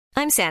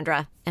I'm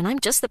Sandra, and I'm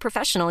just the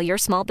professional your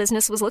small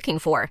business was looking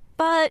for.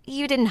 But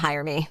you didn't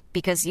hire me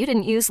because you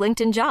didn't use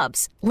LinkedIn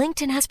Jobs.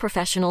 LinkedIn has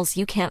professionals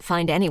you can't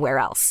find anywhere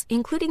else,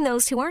 including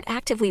those who aren't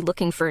actively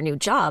looking for a new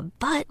job,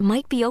 but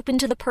might be open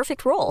to the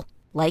perfect role,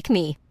 like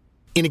me.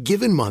 In a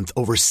given month,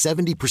 over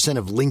 70%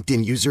 of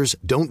LinkedIn users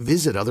don't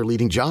visit other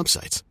leading job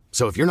sites.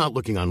 So if you're not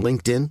looking on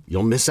LinkedIn,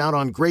 you'll miss out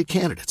on great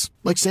candidates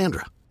like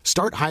Sandra.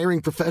 Start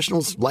hiring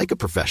professionals like a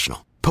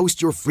professional.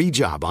 Post your free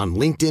job on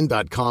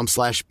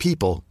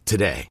linkedin.com/people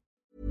today.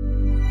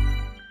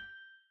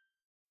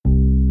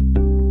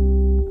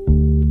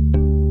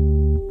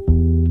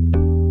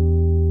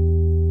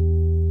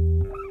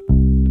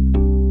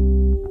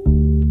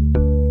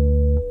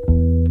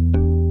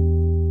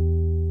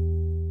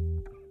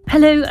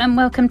 Hello and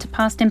welcome to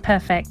Past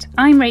Imperfect.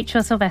 I'm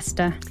Rachel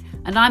Sylvester.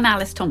 And I'm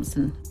Alice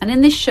Thompson. And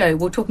in this show,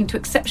 we're talking to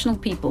exceptional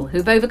people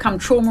who've overcome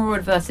trauma or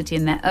adversity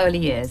in their early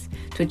years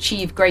to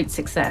achieve great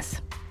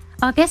success.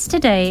 Our guest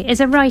today is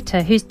a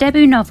writer whose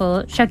debut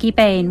novel, Shuggie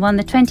Bain, won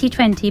the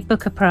 2020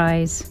 Booker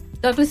Prize.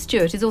 Douglas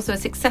Stuart is also a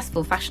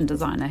successful fashion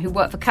designer who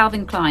worked for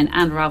Calvin Klein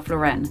and Ralph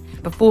Lauren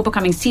before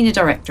becoming Senior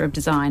Director of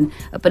Design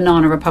at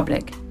Banana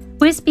Republic.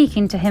 We're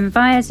speaking to him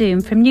via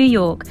Zoom from New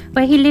York,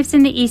 where he lives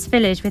in the East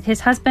Village with his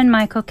husband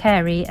Michael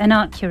Carey, an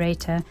art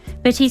curator.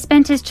 But he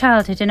spent his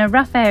childhood in a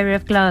rough area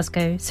of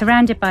Glasgow,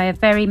 surrounded by a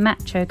very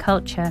macho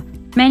culture.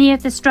 Many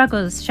of the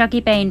struggles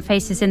Shuggie Bain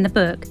faces in the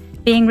book,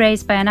 being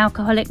raised by an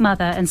alcoholic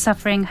mother and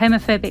suffering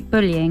homophobic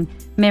bullying,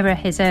 mirror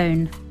his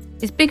own.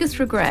 His biggest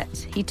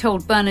regret, he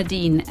told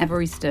Bernardine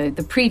Evaristo,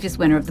 the previous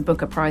winner of the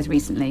Booker Prize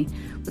recently,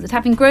 was that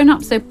having grown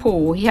up so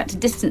poor, he had to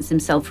distance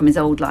himself from his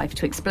old life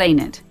to explain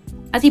it.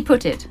 As he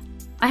put it,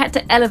 I had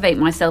to elevate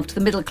myself to the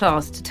middle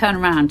class to turn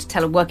around to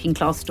tell a working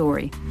class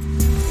story.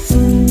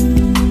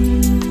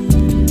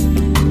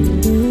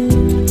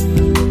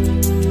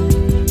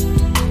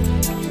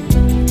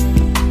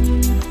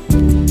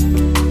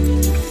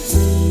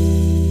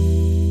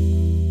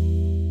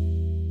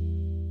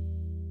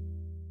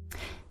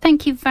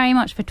 Thank you very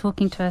much for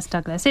talking to us,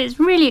 Douglas. It's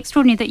really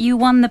extraordinary that you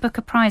won the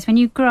Booker Prize when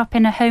you grew up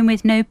in a home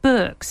with no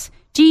books.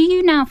 Do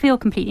you now feel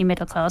completely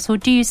middle class, or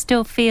do you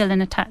still feel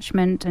an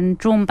attachment and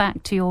drawn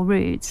back to your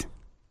roots?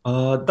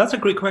 That's a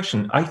great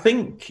question. I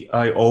think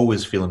I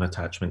always feel an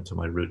attachment to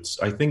my roots.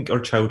 I think our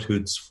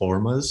childhoods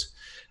form us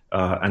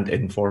and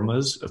inform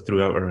us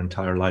throughout our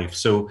entire life.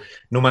 So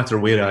no matter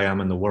where I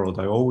am in the world,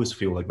 I always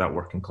feel like that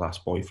working class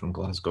boy from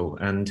Glasgow.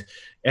 And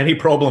any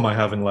problem I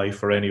have in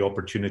life or any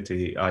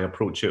opportunity, I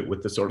approach it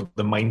with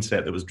the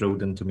mindset that was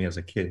drilled into me as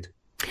a kid.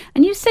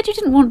 And you said you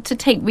didn't want to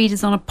take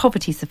readers on a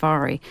poverty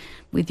safari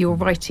with your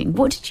writing.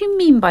 What did you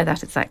mean by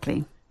that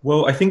exactly?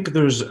 Well, I think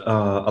there's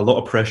a lot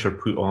of pressure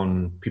put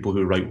on people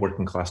who write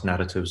working class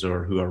narratives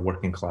or who are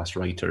working class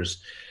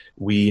writers.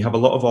 We have a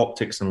lot of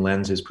optics and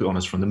lenses put on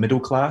us from the middle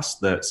class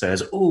that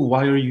says, oh,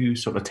 why are you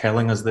sort of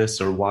telling us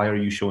this, or why are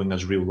you showing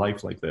us real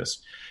life like this?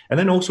 And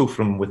then also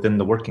from within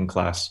the working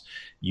class,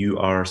 you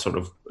are sort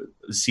of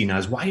seen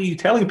as, why are you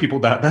telling people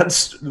that?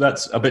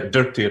 That's a bit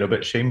dirty or a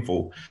bit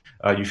shameful.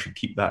 You should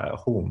keep that at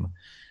home.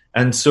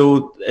 And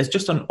so it's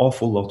just an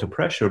awful lot of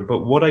pressure.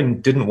 But what I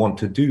didn't want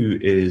to do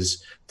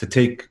is to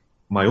take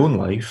my own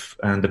life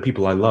and the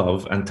people I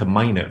love and to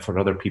mine it for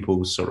other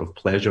people's sort of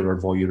pleasure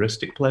or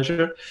voyeuristic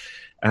pleasure.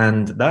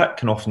 And that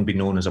can often be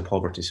known as a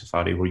poverty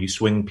safari, where you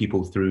swing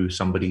people through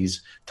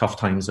somebody's tough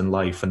times in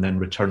life and then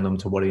return them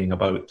to worrying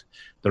about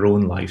their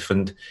own life.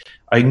 And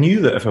I knew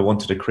that if I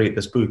wanted to create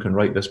this book and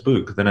write this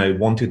book, then I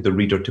wanted the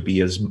reader to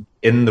be as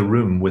in the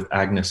room with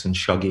Agnes and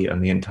Shuggie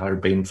and the entire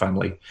Bain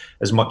family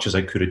as much as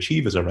I could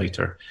achieve as a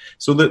writer,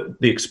 so that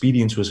the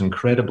experience was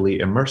incredibly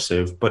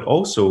immersive, but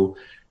also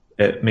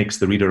it makes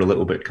the reader a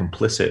little bit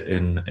complicit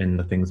in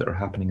the things that are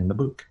happening in the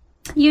book.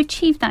 You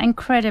achieved that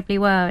incredibly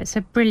well. It's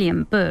a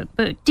brilliant book.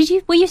 But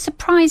were you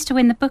surprised to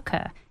win the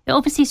Booker? It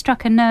obviously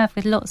struck a nerve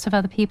with lots of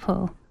other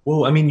people.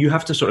 Well, I mean, you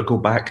have to sort of go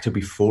back to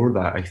before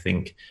that, I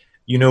think.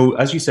 You know,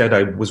 as you said,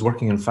 I was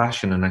working in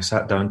fashion and I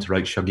sat down to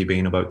write Shuggie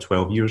Bain about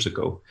 12 years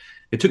ago.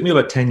 It took me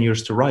about 10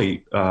 years to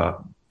write,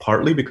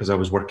 partly because I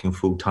was working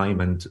full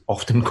time and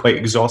often quite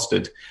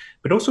exhausted,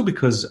 but also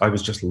because I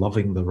was just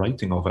loving the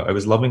writing of it. I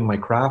was loving my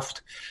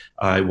craft.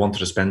 I wanted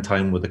to spend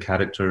time with the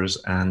characters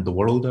and the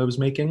world I was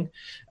making,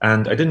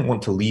 and I didn't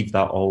want to leave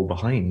that all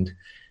behind.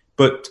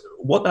 But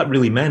what that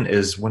really meant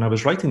is when I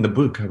was writing the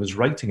book, I was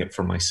writing it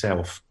for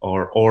myself,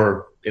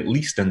 or at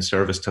least in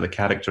service to the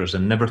characters,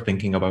 and never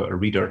thinking about a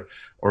reader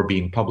or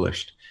being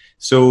published.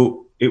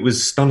 So it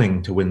was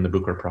stunning to win the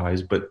Booker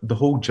Prize, but the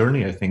whole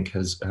journey, I think,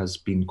 has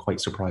been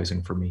quite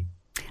surprising for me.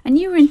 And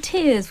you were in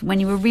tears when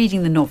you were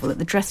reading the novel at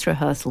the dress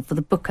rehearsal for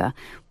the Booker.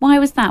 Why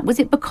was that? Was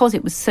it because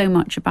it was so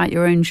much about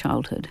your own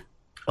childhood?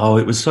 Oh,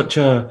 it was such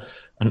an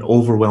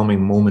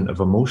overwhelming moment of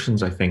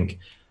emotions, I think.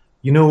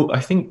 You know, I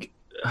think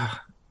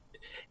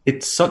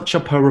it's such a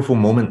powerful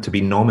moment to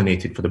be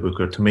nominated for the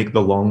Booker, to make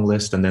the long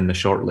list and then the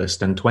short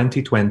list. And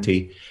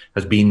 2020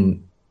 has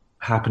been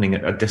happening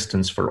at a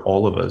distance for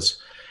all of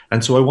us.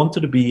 And so I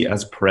wanted to be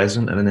as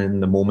present and in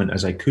the moment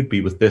as I could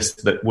be with this,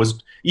 that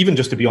was, even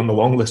just to be on the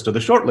long list or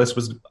the short list,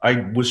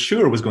 I was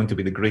sure was going to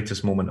be the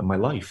greatest moment of my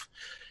life.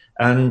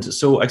 And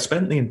so I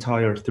spent the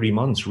entire 3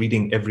 months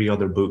reading every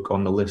other book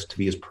on the list to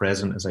be as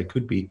present as I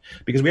could be,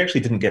 because we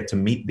actually didn't get to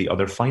meet the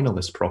other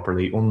finalists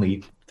properly,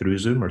 only through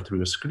Zoom or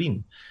through a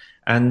screen.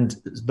 And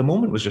the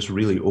moment was just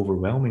really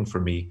overwhelming for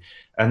me.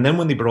 And then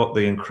when they brought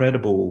the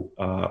incredible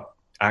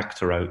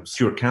actor out,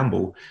 Stuart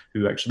Campbell,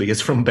 who actually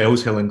is from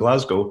Bells Hill in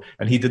Glasgow,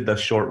 and he did this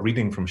short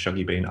reading from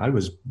Shuggie Bain, I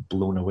was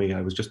blown away.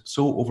 I was just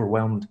so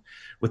overwhelmed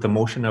with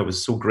emotion. I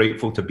was so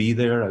grateful to be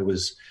there. I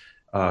was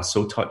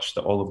so touched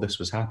that all of this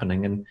was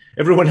happening, and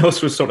everyone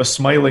else was sort of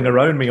smiling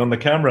around me on the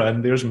camera,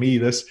 and there's me,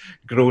 this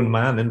grown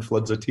man, in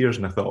floods of tears,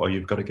 and I thought, oh,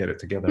 you've got to get it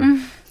together.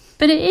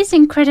 But it is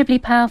incredibly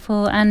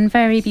powerful and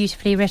very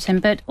beautifully written,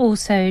 but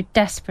also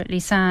desperately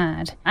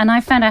sad. And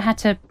I found I had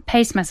to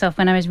pace myself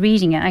when I was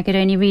reading it. I could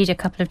only read a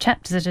couple of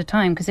chapters at a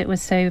time because it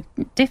was so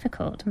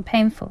difficult and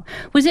painful.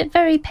 Was it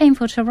very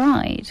painful to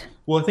write?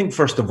 Well, I think,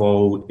 first of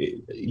all,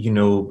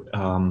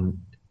 the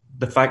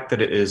fact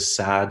that it is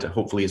sad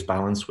hopefully is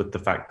balanced with the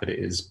fact that it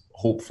is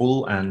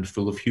hopeful and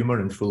full of humor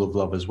and full of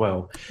love as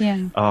well.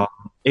 Yeah.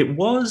 It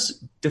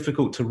was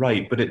difficult to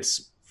write, but it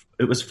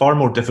was far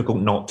more difficult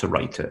not to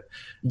write it.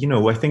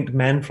 I think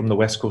men from the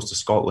west coast of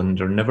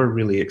Scotland are never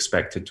really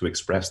expected to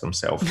express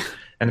themselves.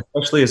 And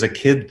especially as a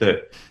kid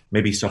that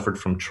maybe suffered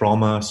from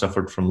trauma,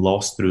 suffered from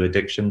loss through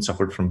addiction,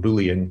 suffered from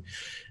bullying,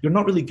 you're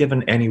not really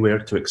given anywhere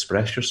to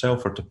express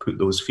yourself or to put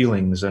those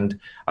feelings. And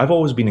I've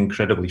always been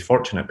incredibly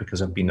fortunate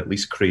because I've been at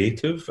least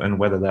creative, and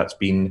whether that's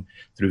been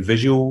through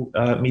visual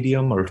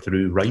medium or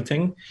through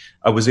writing,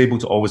 I was able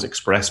to always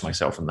express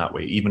myself in that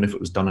way, even if it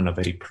was done in a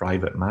very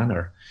private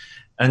manner.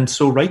 And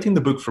so writing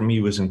the book for me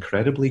was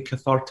incredibly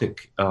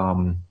cathartic.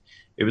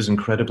 It was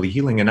incredibly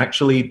healing. And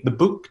actually, the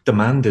book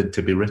demanded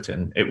to be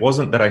written. It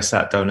wasn't that I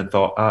sat down and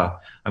thought,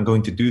 I'm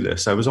going to do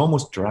this. I was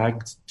almost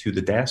dragged to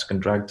the desk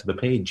and dragged to the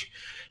page,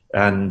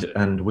 and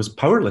was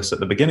powerless at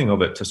the beginning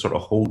of it to sort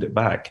of hold it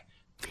back.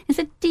 It's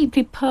a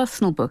deeply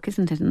personal book,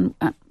 isn't it? And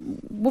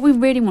what we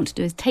really want to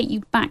do is take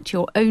you back to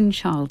your own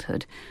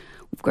childhood,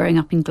 growing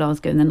up in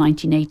Glasgow in the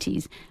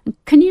 1980s.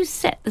 Can you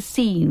set the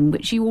scene,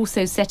 which you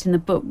also set in the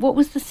book? What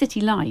was the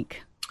city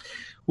like?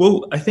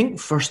 Well, I think,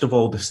 first of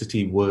all, the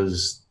city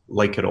was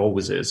like it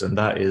always is, and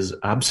that is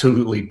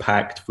absolutely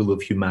packed full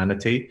of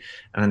humanity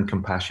and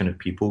compassionate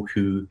people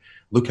who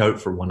look out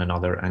for one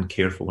another and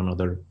care for one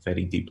another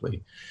very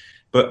deeply.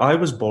 But I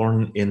was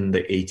born in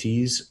the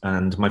 80s,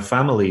 and my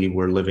family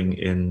were living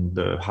in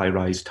the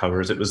high-rise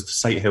towers. It was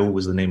Sighthill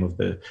was the name of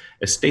the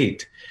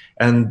estate.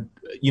 And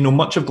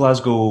much of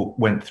Glasgow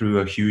went through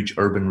a huge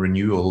urban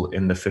renewal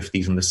in the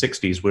 50s and the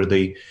 60s, where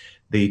they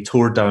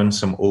tore down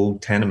some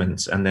old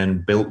tenements and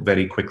then built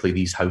very quickly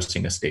these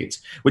housing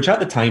estates, which at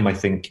the time I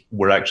think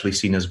were actually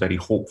seen as very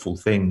hopeful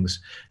things.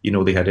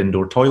 They had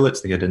indoor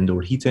toilets, they had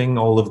indoor heating,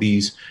 all of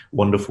these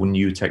wonderful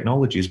new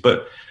technologies.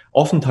 But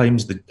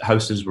oftentimes the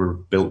houses were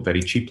built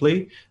very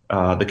cheaply.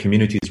 The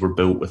communities were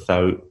built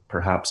without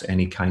perhaps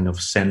any kind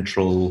of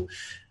central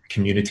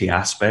community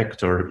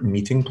aspect or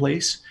meeting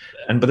place.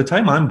 And by the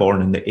time I'm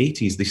born in the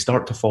 80s, they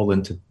start to fall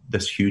into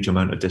this huge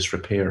amount of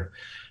disrepair.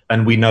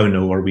 And we now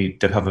know, or we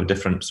did have a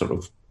different sort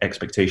of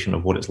expectation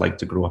of what it's like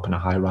to grow up in a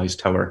high-rise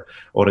tower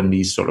or in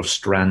these sort of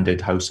stranded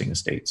housing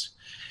estates.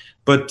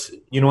 But,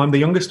 I'm the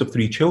youngest of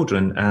 3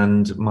 children,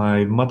 and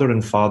my mother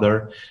and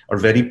father are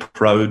very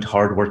proud,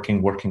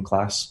 hardworking, working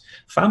class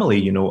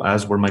family,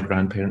 as were my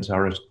grandparents,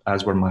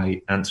 as were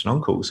my aunts and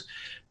uncles.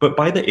 But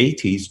by the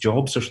 80s,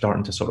 jobs are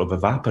starting to sort of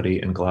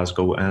evaporate in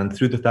Glasgow, and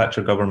through the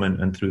Thatcher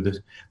government and through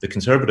the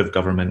Conservative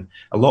government,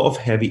 a lot of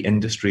heavy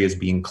industry is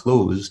being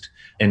closed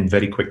in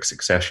very quick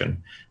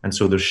succession. And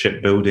so there's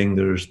shipbuilding,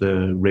 there's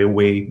the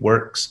railway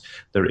works,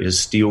 there is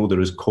steel,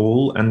 there is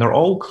coal, and they're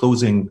all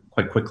closing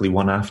quite quickly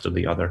one after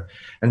the other.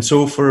 And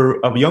so for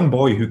a young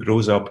boy who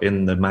grows up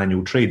in the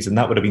manual trades, and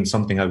that would have been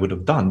something I would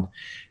have done,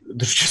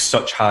 there's just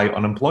such high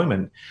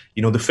unemployment.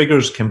 The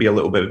figures can be a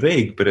little bit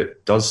vague, but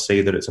it does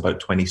say that it's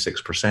about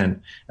 26%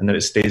 and that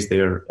it stays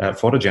there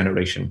for a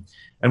generation.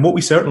 And what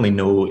we certainly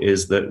know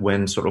is that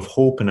when sort of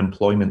hope and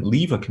employment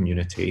leave a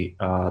community,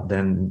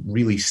 then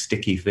really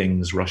sticky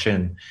things rush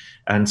in.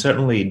 And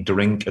certainly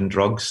drink and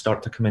drugs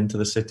start to come into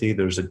the city.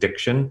 There's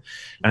addiction.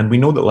 And we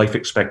know that life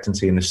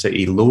expectancy in the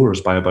city lowers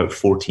by about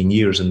 14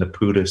 years in the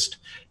poorest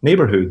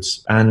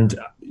neighborhoods. And,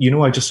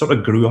 I just sort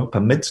of grew up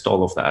amidst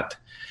all of that.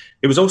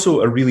 It was also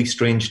a really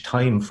strange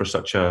time for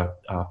such a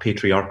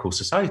patriarchal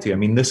society. I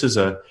mean, this is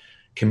a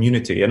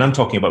community, and I'm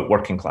talking about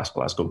working class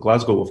Glasgow.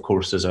 Glasgow, of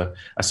course, is a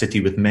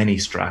city with many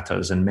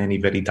stratas and many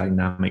very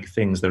dynamic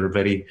things. There are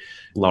very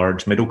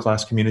large middle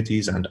class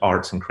communities and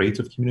arts and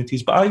creative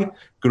communities. But I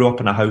grew up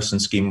in a house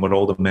and scheme where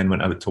all the men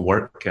went out to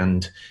work,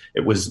 and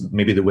it was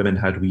maybe the women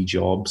had wee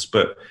jobs,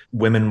 but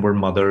women were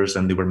mothers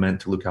and they were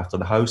meant to look after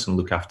the house and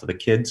look after the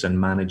kids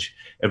and manage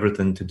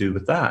everything to do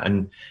with that.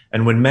 And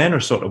when men are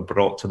sort of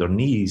brought to their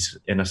knees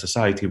in a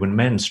society, when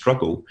men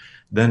struggle,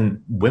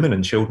 then women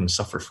and children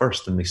suffer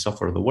first and they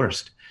suffer the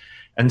worst.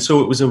 And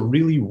so it was a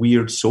really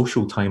weird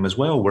social time as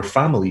well, where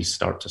families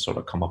start to sort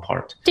of come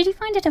apart. Did you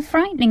find it a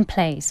frightening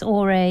place,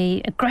 or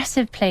a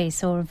aggressive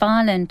place, or a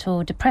violent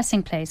or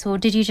depressing place, or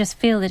did you just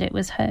feel that it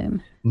was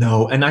home?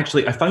 No, and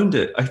actually I think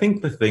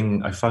the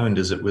thing I found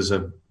is it was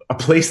a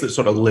place that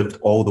sort of lived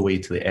all the way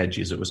to the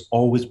edges. It was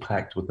always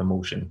packed with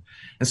emotion.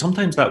 And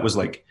sometimes that was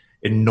like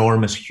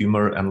enormous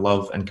humor and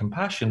love and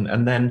compassion.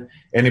 And then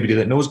anybody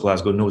that knows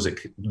Glasgow knows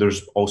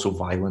there's also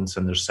violence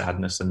and there's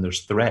sadness and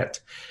there's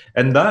threat.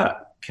 And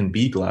that can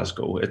be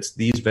Glasgow. It's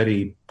these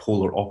very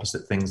polar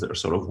opposite things that are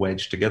sort of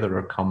wedged together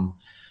or come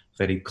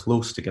very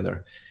close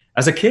together.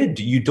 As a kid,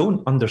 you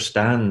don't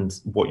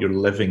understand what you're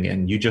living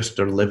in. You just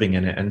are living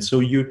in it. And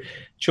so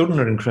children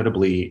are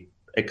incredibly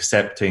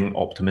accepting,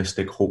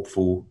 optimistic,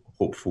 hopeful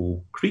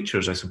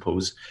creatures, I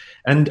suppose.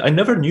 And I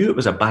never knew it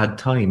was a bad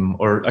time,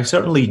 or I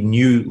certainly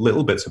knew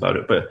little bits about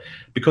it, but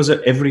because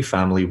every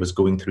family was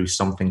going through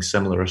something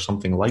similar or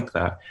something like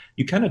that,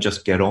 you kind of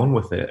just get on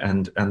with it,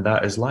 and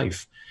that is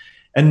life.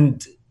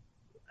 And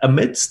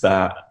amidst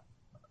that,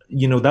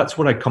 that's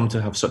where I come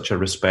to have such a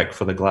respect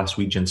for the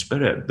Glaswegian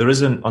spirit. There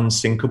is an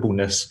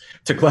unsinkableness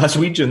to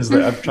Glaswegians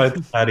that I've tried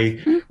to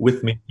carry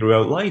with me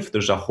throughout life.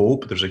 There's a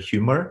hope, there's a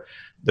humor,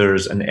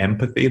 there's an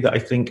empathy that I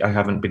think I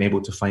haven't been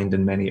able to find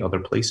in many other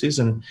places.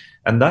 And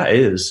that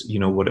is,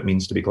 what it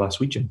means to be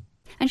Glaswegian.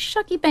 And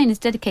Shuggie Bain is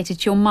dedicated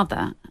to your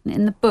mother.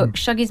 In the book,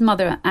 Shuggie's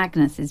mother,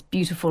 Agnes, is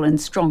beautiful and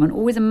strong and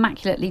always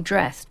immaculately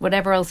dressed,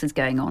 whatever else is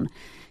going on.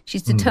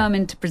 She's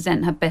determined to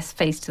present her best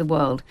face to the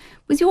world.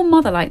 Was your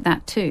mother like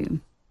that too?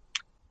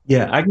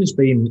 Yeah, Agnes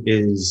Bain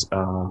is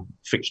a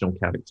fictional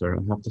character.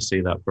 I have to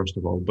say that first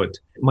of all. But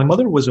my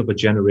mother was of a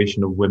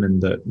generation of women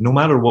that no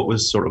matter what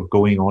was sort of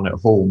going on at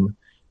home,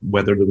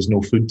 whether there was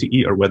no food to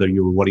eat or whether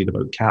you were worried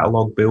about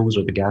catalogue bills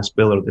or the gas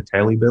bill or the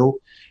telly bill,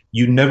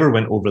 you never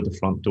went over the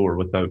front door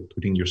without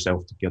putting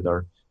yourself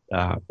together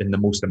in the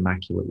most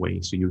immaculate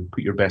way. So you would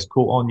put your best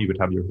coat on, you would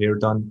have your hair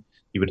done,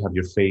 you would have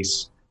your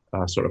face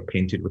sort of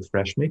painted with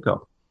fresh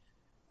makeup.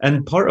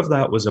 And part of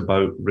that was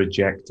about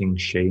rejecting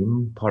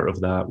shame. Part of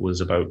that was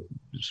about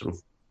sort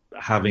of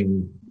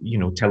having,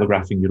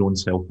 telegraphing your own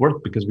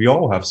self-worth, because we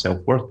all have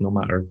self-worth no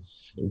matter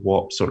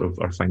what sort of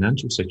our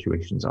financial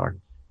situations are.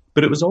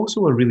 But it was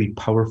also a really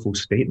powerful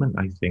statement,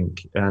 I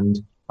think. And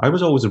I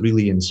was always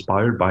really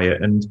inspired by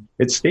it. And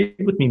it stayed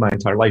with me my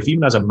entire life,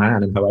 even as a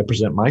man and how I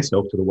present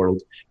myself to the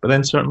world. But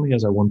then certainly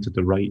as I wanted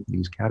to write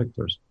these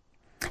characters.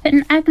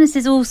 And Agnes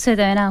is also,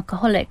 though, an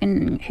alcoholic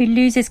and who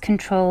loses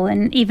control.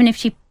 And even if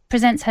she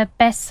presents her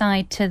best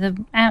side to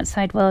the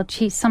outside world,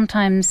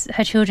 sometimes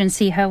her children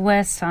see her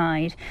worst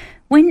side.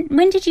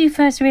 When did you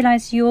first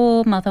realise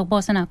your mother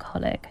was an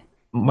alcoholic?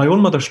 My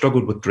own mother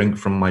struggled with drink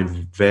from my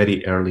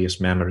very earliest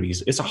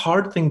memories. It's a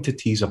hard thing to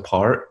tease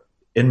apart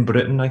in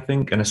Britain, I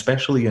think, and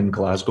especially in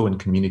Glasgow and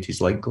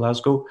communities like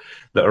Glasgow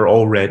that are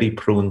already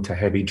prone to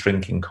heavy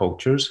drinking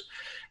cultures.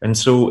 And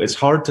so it's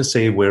hard to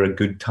say where a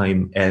good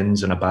time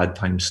ends and a bad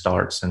time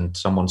starts and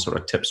someone sort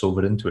of tips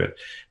over into it.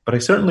 But I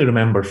certainly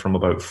remember from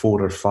about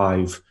 4 or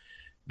 5,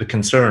 the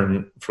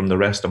concern from the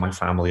rest of my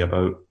family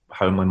about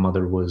how my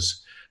mother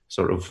was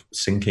sort of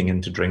sinking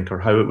into drink, or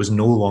how it was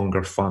no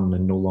longer fun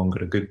and no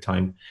longer a good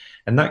time.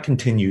 And that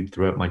continued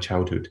throughout my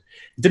childhood.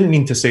 It didn't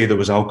mean to say there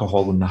was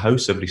alcohol in the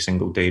house every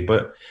single day,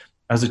 but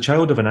as a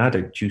child of an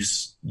addict,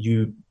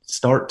 you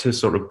start to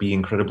sort of be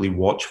incredibly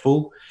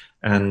watchful.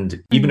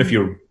 And even if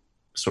you're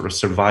sort of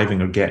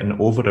surviving or getting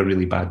over a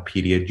really bad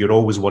period, you're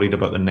always worried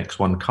about the next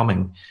one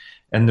coming.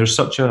 And there's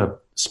such a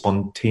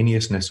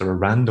spontaneousness or a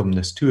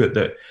randomness to it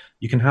that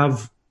you can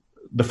have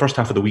the first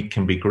half of the week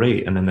can be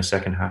great, and then the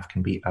second half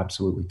can be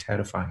absolutely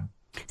terrifying.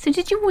 So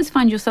did you always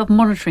find yourself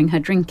monitoring her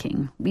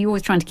drinking? Were you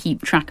always trying to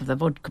keep track of the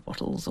vodka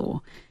bottles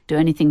or do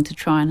anything to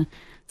try and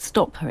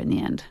stop her in the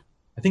end?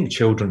 I think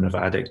children of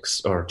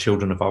addicts or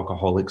children of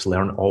alcoholics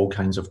learn all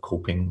kinds of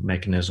coping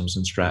mechanisms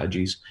and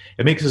strategies.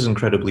 It makes us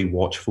incredibly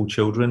watchful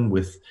children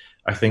with,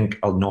 I think,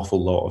 an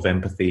awful lot of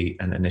empathy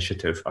and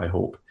initiative, I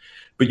hope.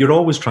 But you're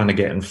always trying to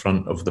get in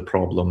front of the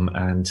problem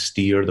and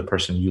steer the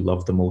person you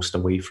love the most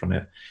away from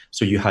it.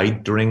 So you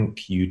hide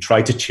drink, you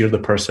try to cheer the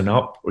person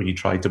up, or you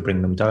try to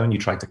bring them down, you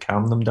try to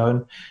calm them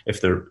down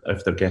if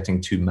they're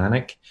getting too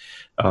manic.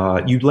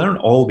 You learn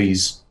all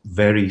these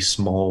very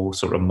small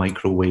sort of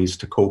micro ways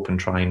to cope and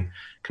try and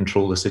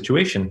control the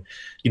situation.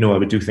 I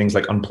would do things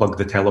like unplug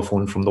the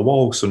telephone from the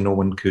wall so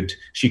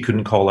she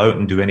couldn't call out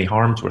and do any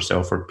harm to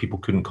herself, or people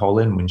couldn't call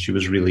in when she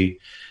was really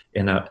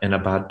in a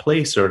bad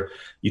place, or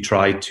you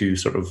try to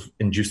sort of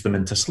induce them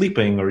into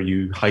sleeping, or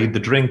you hide the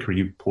drink, or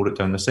you pour it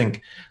down the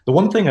sink. The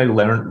one thing I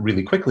learned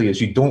really quickly is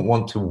you don't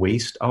want to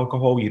waste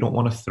alcohol. You don't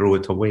want to throw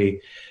it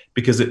away,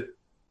 because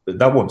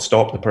that won't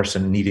stop the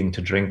person needing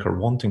to drink or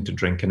wanting to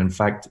drink. And in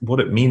fact, what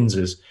it means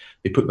is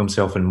they put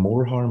themselves in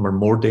more harm or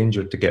more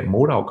danger to get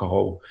more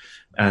alcohol.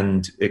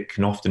 And it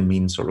can often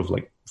mean sort of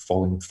like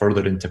falling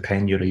further into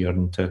penury or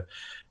into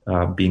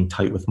being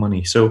tight with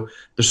money. So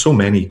there's so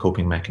many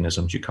coping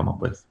mechanisms you come up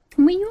with.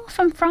 Were you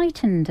often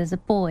frightened as a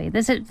boy?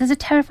 There's a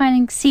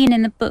terrifying scene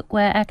in the book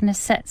where Agnes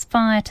sets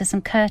fire to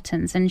some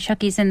curtains and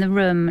Shuggy's in the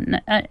room.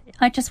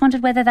 I just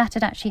wondered whether that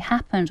had actually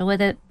happened or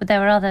whether there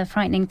were other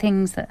frightening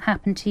things that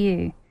happened to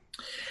you.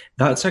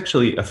 That's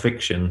actually a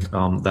fiction,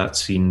 that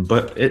scene,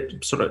 but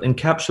it sort of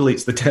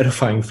encapsulates the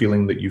terrifying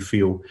feeling that you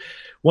feel.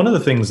 One of the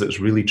things that's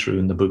really true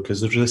in the book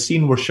is there's a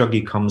scene where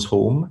Shuggy comes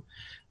home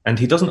and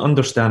he doesn't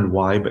understand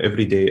why, but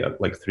every day at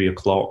like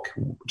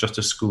 3:00, just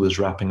as school is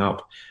wrapping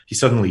up, he's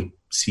suddenly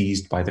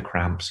seized by the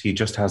cramps. He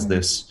just has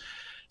this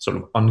sort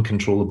of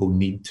uncontrollable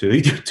need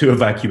to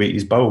evacuate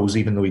his bowels,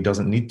 even though he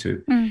doesn't need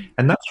to.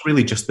 And that's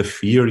really just the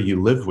fear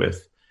you live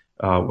with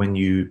when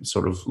you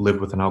sort of live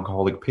with an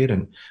alcoholic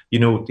parent. You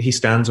know, he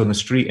stands on the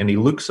street and he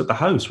looks at the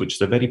house, which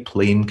is a very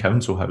plain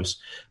council house,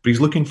 but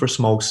he's looking for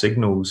small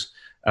signals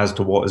as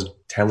to what is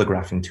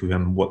telegraphing to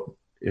him what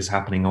is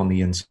happening on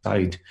the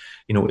inside.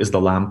 You know, is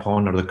the lamp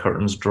on? Are the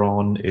curtains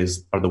drawn?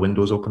 Are the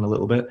windows open a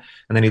little bit?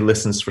 And then he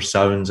listens for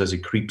sounds as he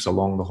creeps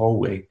along the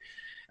hallway.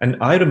 And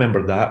I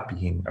remember that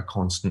being a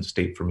constant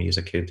state for me as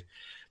a kid.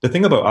 The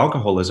thing about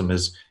alcoholism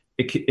is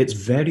it's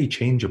very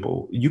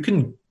changeable. You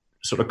can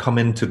sort of come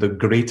into the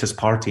greatest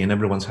party and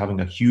everyone's having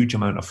a huge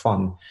amount of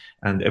fun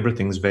and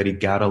everything's very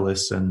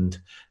garrulous and,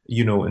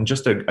 you know, and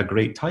just a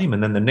great time.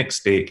 And then the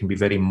next day it can be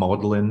very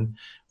maudlin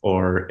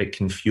or it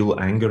can fuel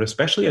anger,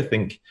 especially I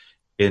think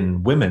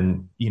in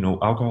women. You know,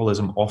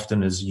 alcoholism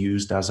often is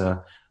used as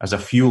a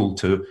fuel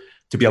to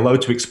be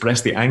allowed to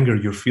express the anger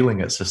you're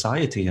feeling at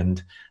society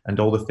and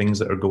all the things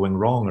that are going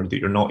wrong or that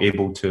you're not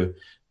able to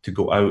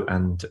go out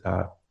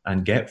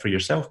and get for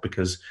yourself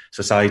because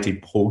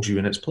society holds you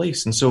in its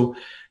place. And so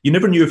you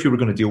never knew if you were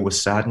going to deal with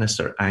sadness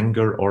or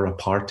anger or a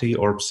party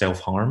or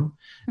self-harm.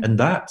 And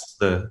that's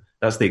the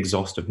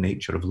exhaustive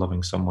nature of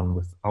loving someone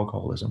with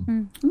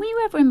alcoholism. Were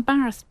you ever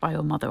embarrassed by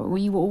your mother, or were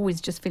you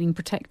always just feeling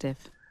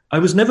protective? I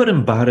was never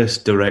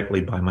embarrassed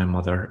directly by my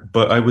mother,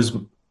 but I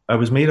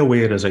was made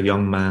aware as a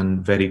young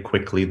man very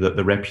quickly that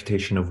the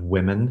reputation of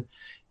women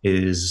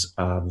is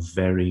a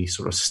very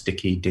sort of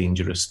sticky,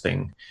 dangerous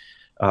thing.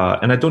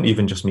 And I don't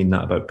even just mean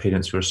that about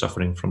parents who are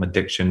suffering from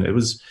addiction. It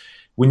was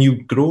when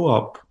you grow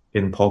up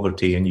in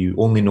poverty and you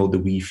only know the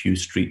wee few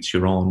streets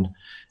you're on,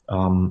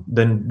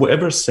 then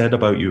whatever's said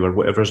about you or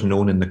whatever's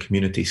known in the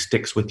community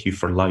sticks with you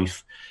for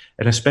life.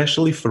 And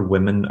especially for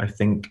women, I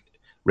think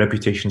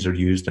reputations are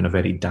used in a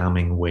very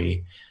damning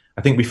way.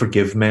 I think we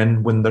forgive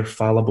men when they're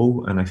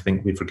fallible, and I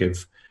think we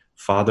forgive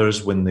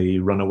fathers when they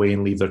run away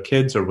and leave their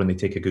kids, or when they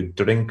take a good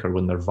drink, or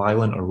when they're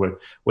violent, or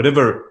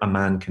whatever a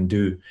man can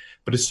do.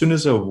 But as soon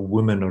as a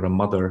woman or a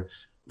mother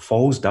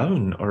falls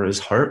down or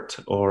is hurt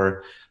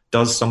or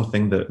does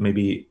something that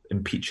maybe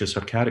impeaches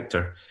her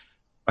character,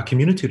 a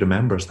community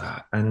remembers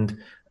that, and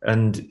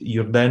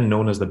you're then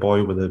known as the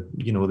boy with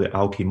the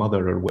alky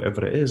mother or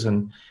whatever it is.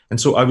 And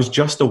so I was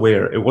just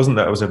aware. It wasn't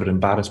that I was ever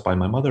embarrassed by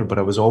my mother, but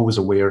I was always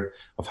aware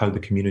of how the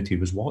community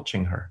was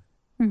watching her.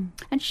 And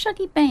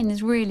Shuggy Bain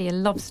is really a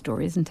love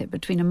story, isn't it,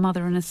 between a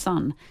mother and a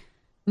son?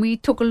 We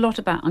talk a lot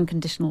about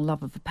unconditional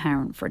love of a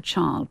parent for a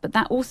child, but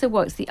that also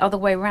works the other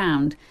way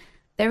around.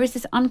 There is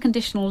this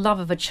unconditional love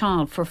of a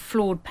child for a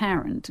flawed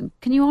parent.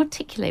 Can you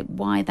articulate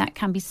why that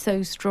can be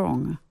so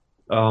strong?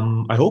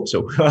 I hope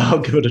so. I'll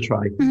give it a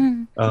try.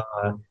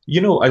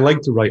 I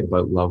like to write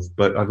about love,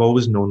 but I've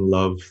always known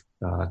love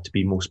to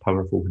be most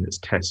powerful when it's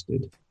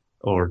tested,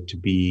 or to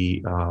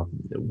be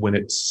when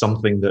it's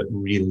something that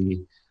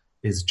really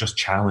is just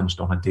challenged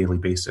on a daily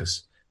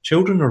basis.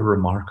 Children are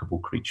remarkable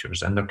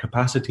creatures, and their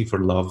capacity for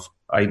love,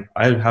 I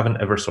haven't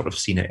ever sort of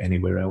seen it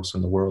anywhere else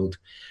in the world,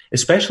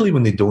 especially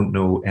when they don't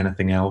know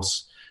anything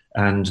else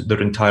and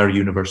their entire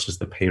universe is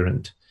the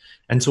parent.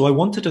 And so I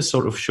wanted to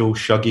sort of show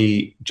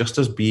Shuggy just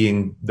as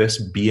being this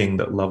being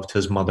that loved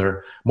his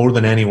mother more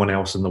than anyone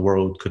else in the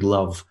world could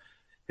love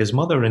his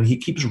mother. And he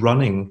keeps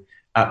running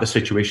at the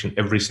situation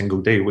every single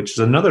day, which is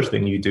another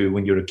thing you do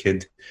when you're a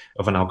kid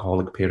of an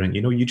alcoholic parent.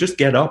 You know, you just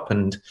get up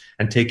and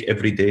take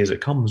every day as it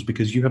comes,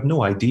 because you have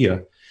no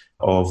idea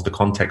of the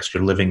context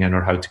you're living in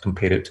or how to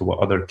compare it to what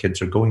other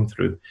kids are going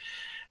through.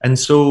 And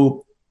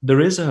so there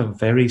is a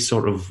very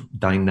sort of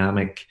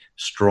dynamic,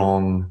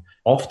 strong,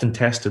 often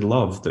tested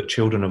love that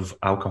children of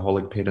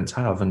alcoholic parents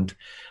have. And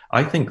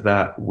I think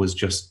that was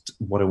just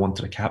what I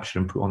wanted to capture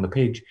and put on the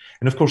page.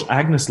 And of course,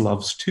 Agnes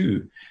loves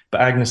too,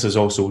 but Agnes is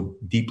also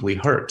deeply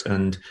hurt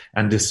and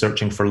is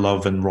searching for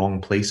love in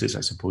wrong places,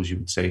 I suppose you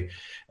would say.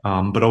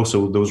 But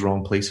also those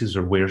wrong places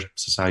are where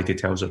society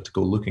tells her to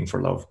go looking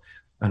for love.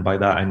 And by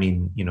that, I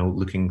mean,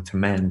 looking to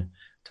men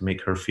to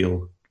make her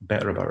feel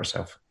better about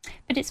herself.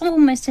 But it's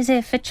almost as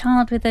if a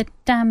child with a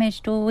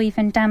damaged or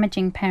even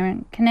damaging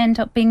parent can end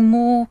up being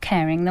more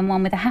caring than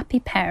one with a happy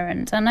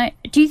parent. And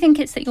do you think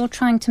it's that you're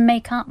trying to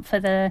make up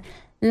for the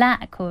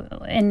lack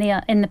in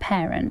the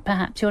parent?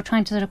 Perhaps you're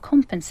trying to sort of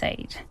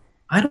compensate.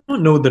 I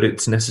don't know that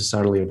it's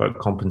necessarily about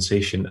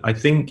compensation. I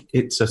think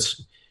it's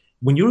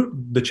when you're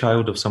the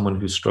child of someone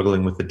who's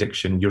struggling with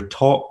addiction, you're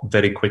taught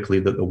very quickly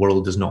that the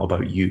world is not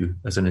about you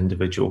as an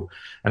individual.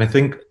 And I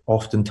think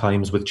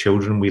oftentimes with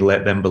children, we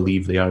let them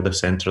believe they are the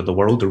center of the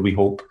world, or we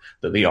hope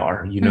that they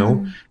are, you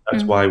know.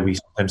 That's why we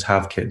sometimes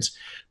have kids.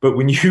 But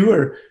when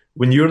you're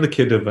the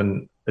kid of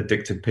an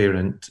addicted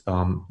parent,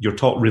 you're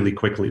taught really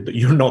quickly that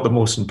you're not the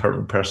most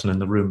important person in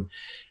the room.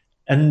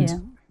 And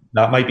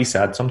that might be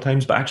sad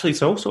sometimes, but actually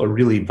it's also a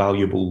really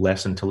valuable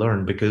lesson to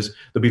learn, because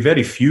there'll be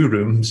very few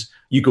rooms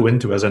you go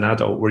into as an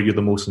adult where you're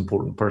the most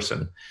important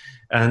person.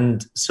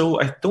 And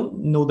so I don't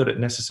know that it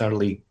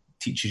necessarily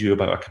teaches you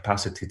about a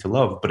capacity to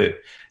love, but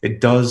it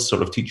does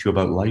sort of teach you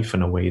about life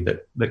in a way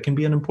that can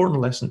be an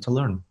important lesson to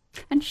learn.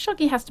 And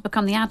Shuggy has to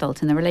become the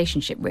adult in the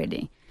relationship,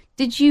 really.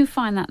 Did you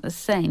find that the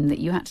same, that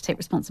you had to take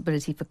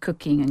responsibility for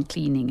cooking and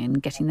cleaning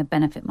and getting the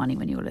benefit money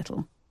when you were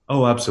little?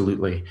 Oh,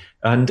 absolutely.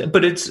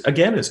 But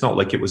it's not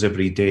like it was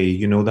every day.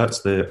 You know,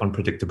 that's the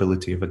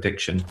unpredictability of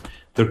addiction.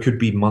 There could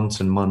be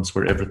months and months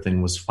where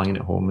everything was fine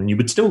at home and you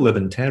would still live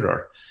in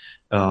terror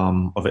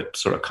of it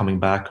sort of coming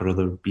back or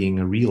there being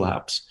a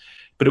relapse.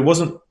 But it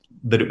wasn't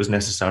that it was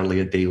necessarily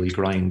a daily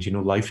grind. You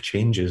know, life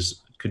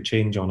changes, could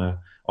change on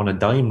a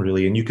dime,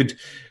 really. And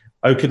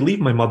I could leave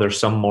my mother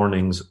some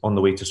mornings on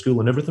the way to school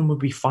and everything would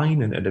be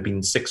fine. And it had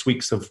been 6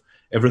 weeks of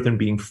everything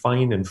being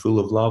fine and full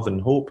of love and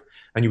hope.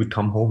 And you would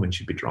come home and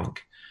she'd be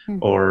drunk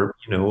or,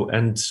 you know,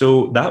 and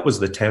so that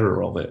was the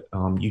terror of it.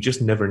 You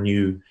just never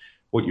knew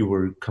what you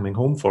were coming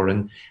home for.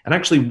 And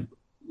actually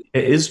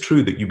it is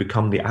true that you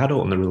become the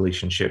adult in the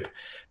relationship,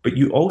 but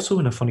you also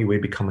in a funny way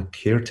become a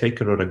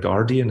caretaker or a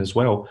guardian as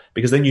well,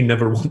 because then you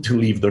never want to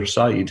leave their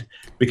side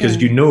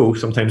because you know,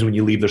 sometimes when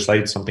you leave their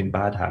side, something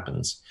bad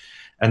happens.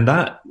 And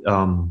that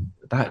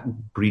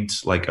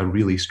breeds like a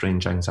really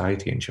strange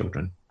anxiety in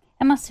children.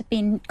 It must have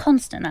been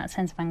constant, that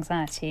sense of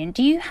anxiety. And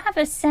do you have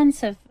a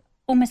sense of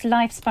almost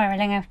life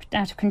spiralling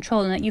out of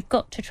control and that you've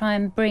got to try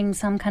and bring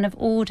some kind of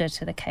order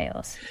to the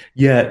chaos?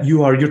 Yeah,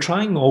 you are. You're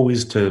trying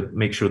always to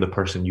make sure the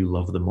person you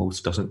love the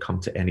most doesn't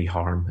come to any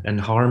harm. And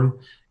harm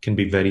can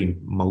be very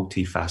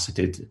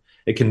multifaceted.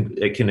 It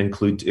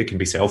can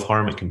be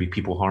self-harm, it can be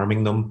people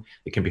harming them,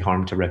 it can be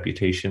harm to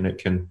reputation, it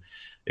can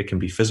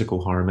be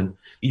physical harm. And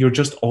you're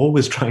just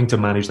always trying to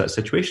manage that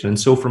situation. And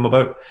so from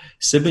about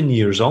 7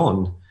 years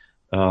on,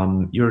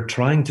 you're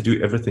trying to do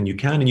everything you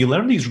can, and you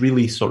learn these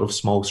really sort of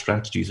small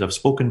strategies. I've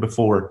spoken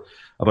before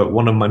about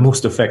one of my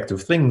most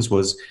effective things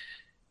was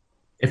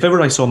if ever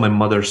I saw my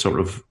mother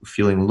sort of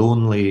feeling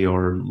lonely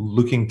or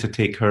looking to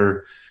take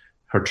her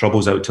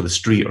troubles out to the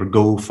street or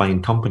go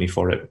find company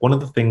for it, one of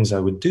the things I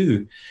would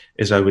do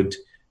is I would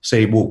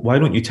say, well, why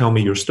don't you tell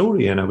me your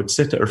story? And I would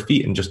sit at her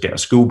feet and just get a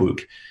school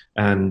book.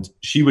 And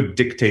she would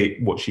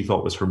dictate what she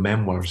thought was her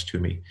memoirs to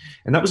me.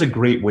 And that was a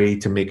great way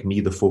to make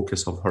me the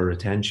focus of her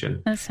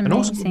attention. That's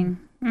amazing.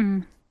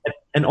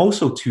 And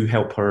also to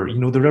help her, you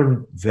know, there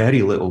are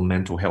very little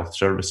mental health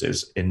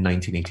services in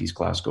 1980s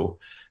Glasgow.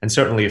 And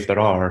certainly if there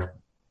are,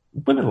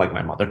 women like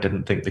my mother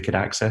didn't think they could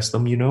access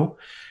them, you know.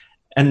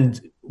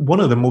 And one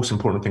of the most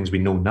important things we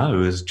know now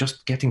is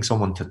just getting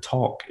someone to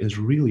talk is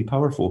really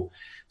powerful.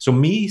 So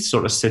me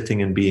sort of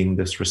sitting and being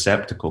this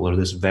receptacle or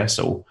this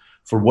vessel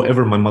for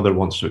whatever my mother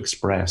wants to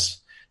express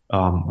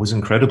was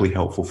incredibly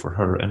helpful for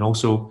her. And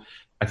also,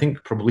 I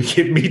think probably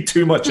gave me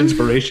too much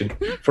inspiration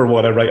for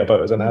what I write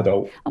about as an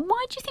adult. And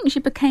why do you think she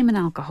became an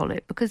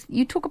alcoholic? Because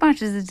you talk about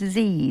it as a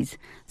disease,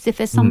 as if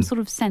there's some sort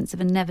of sense of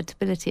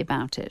inevitability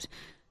about it.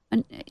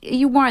 And are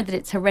you worried that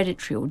it's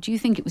hereditary, or do you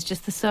think it was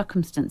just the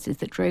circumstances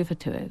that drove her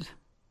to it?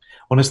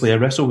 Honestly, I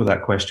wrestle with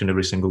that question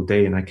every single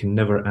day and I can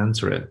never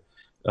answer it.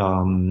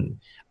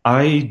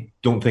 I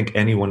don't think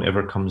anyone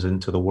ever comes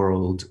into the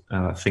world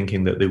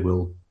thinking that they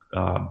will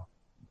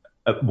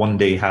one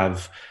day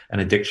have an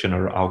addiction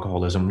or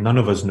alcoholism. None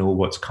of us know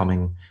what's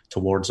coming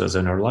towards us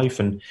in our life.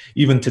 And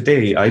even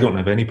today, I don't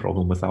have any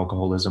problem with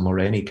alcoholism or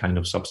any kind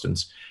of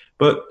substance.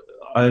 But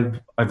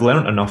I've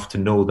learned enough to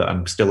know that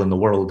I'm still in the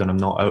world and I'm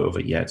not out of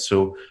it yet.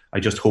 So I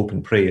just hope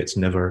and pray it's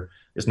never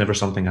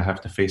something I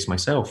have to face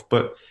myself.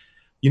 But,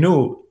 you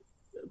know,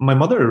 my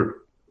mother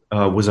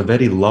was a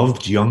very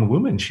loved young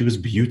woman. She was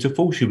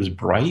beautiful. She was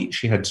bright.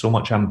 She had so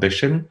much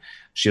ambition.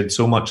 She had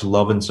so much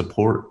love and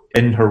support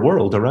in her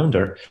world around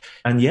her.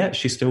 And yet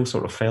she still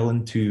sort of fell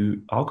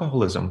into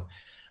alcoholism.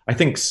 I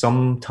think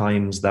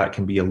sometimes that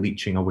can be a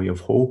leeching away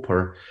of hope,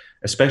 or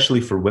especially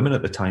for women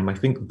at the time, I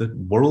think the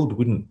world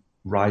wouldn't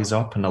rise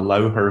up and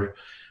allow her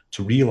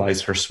to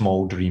realize her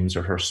small dreams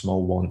or her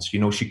small wants. You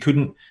know, she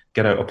couldn't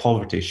get out of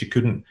poverty. She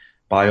couldn't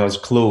buy us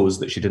clothes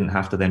that she didn't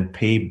have to then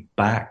pay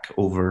back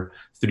over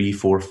 3,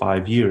 4,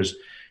 5 years.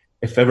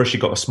 If ever she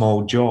got a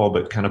small job,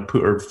 it kind of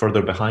put her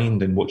further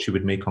behind in what she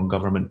would make on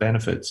government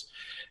benefits.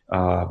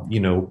 You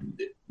know,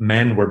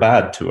 men were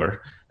bad to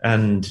her.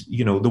 And,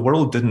 you know, the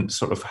world didn't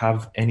sort of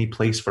have any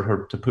place for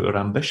her to put her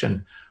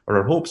ambition or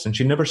her hopes. And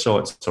she never saw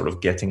it sort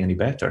of getting any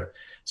better.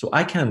 So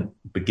I can't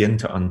begin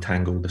to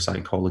untangle the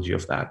psychology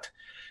of that.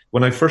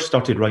 When I first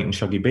started writing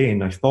Shuggy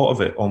Bain, I thought of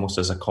it almost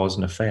as a cause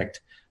and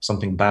effect.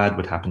 Something bad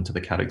would happen to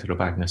the character of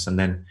Agnes, and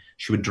then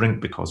she would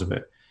drink because of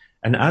it.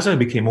 And as I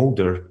became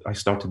older, I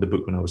started the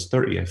book when I was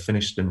 30, I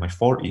finished in my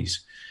 40s.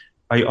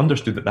 I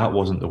understood that that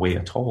wasn't the way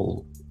at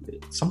all.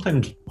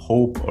 Sometimes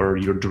hope or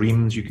your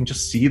dreams, you can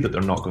just see that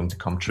they're not going to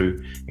come true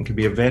and can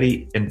be a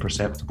very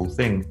imperceptible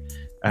thing.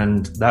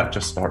 And that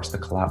just starts to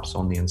collapse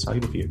on the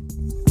inside of you.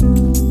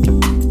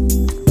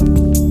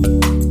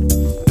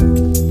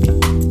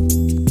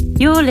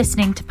 You're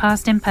listening to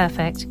Past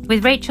Imperfect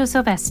with Rachel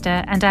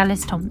Sylvester and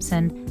Alice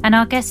Thompson, and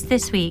our guest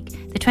this week,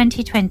 the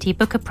 2020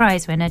 Booker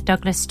Prize winner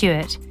Douglas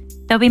Stuart.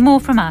 There'll be more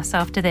from us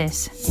after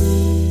this.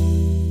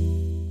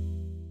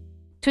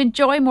 To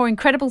enjoy more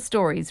incredible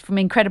stories from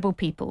incredible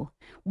people,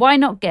 why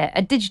not get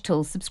a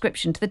digital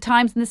subscription to The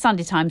Times and The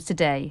Sunday Times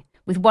today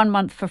with 1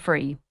 month for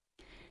free?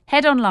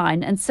 Head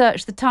online and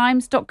search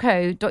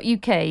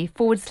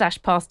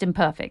thetimes.co.uk/past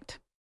imperfect.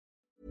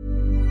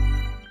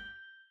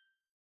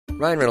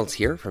 Ryan Reynolds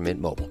here from Mint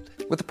Mobile.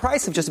 With the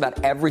price of just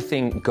about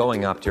everything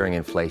going up during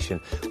inflation,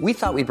 we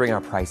thought we'd bring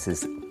our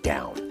prices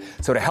down.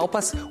 So to help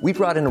us, we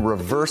brought in a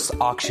reverse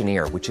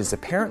auctioneer, which is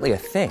apparently a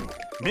thing.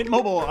 Mint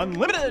Mobile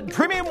Unlimited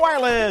Premium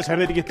Wireless. How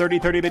to get 30,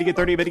 30, bit to get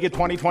 30, bit to get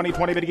 20, 20,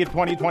 20, bit to get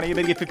 20, 20,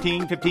 bit to get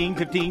 15, 15,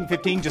 15,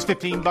 15, just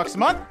 $15 a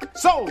month?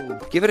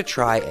 Sold! Give it a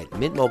try at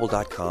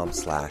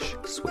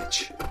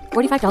mintmobile.com/switch.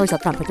 $45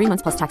 up front for 3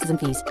 months plus taxes and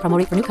fees. Promo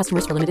rate for new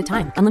customers for limited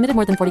time. Unlimited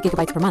more than 40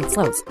 gigabytes per month.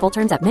 Slows full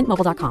terms at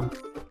mintmobile.com.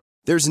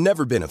 There's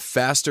never been a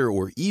faster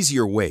or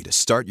easier way to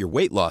start your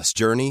weight loss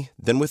journey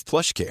than with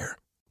PlushCare.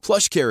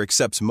 PlushCare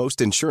accepts most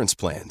insurance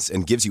plans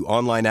and gives you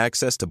online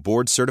access to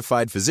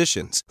board-certified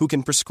physicians who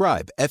can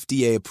prescribe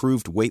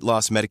FDA-approved weight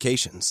loss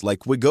medications like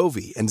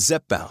Wegovy and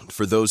Zepbound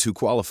for those who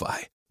qualify.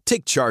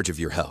 Take charge of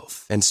your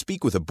health and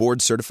speak with a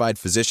board-certified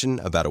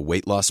physician about a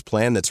weight loss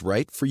plan that's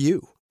right for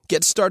you.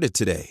 Get started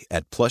today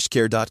at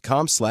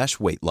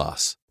plushcare.com/weight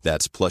loss.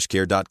 That's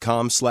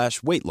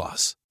plushcare.com/weight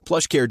loss.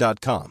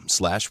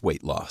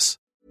 plushcare.com/weight loss.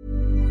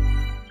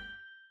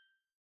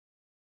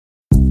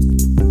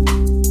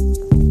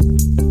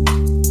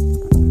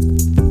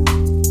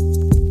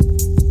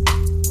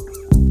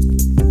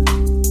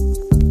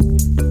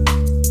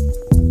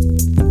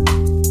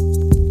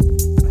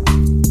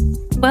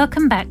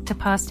 Welcome back to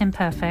Past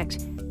Imperfect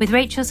with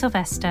Rachel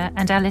Sylvester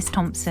and Alice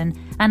Thompson,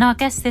 and our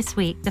guest this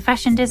week, the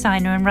fashion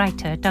designer and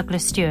writer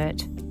Douglas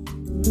Stuart.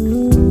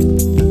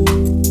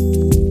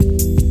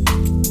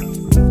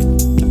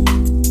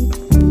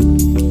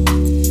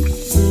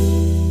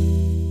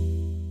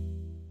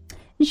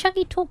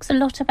 Shuggy talks a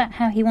lot about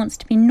how he wants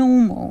to be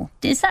normal.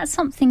 Is that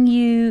something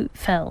you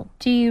felt?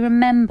 Do you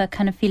remember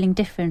kind of feeling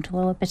different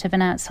or a bit of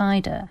an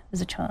outsider as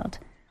a child?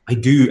 I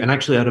do. And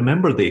actually, I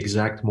remember the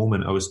exact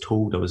moment I was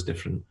told I was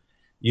different.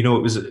 You know,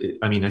 it was,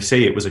 I mean, I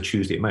say it was a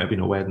Tuesday, it might have been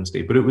a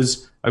Wednesday, but I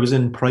was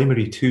in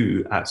primary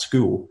 2 at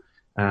school,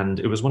 and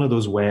it was one of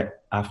those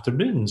wet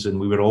afternoons, and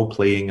we were all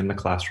playing in the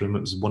classroom.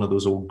 It was one of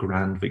those old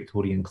grand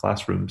Victorian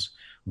classrooms,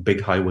 big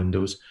high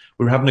windows.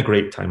 We were having a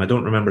great time. I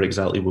don't remember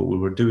exactly what we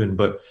were doing,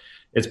 but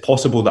it's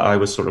possible that I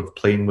was sort of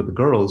playing with the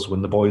girls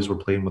when the boys were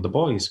playing with the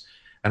boys.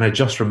 And I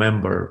just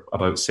remember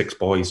about 6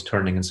 boys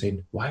turning and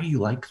saying, "Why are you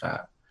like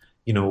that?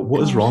 You know,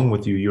 what is wrong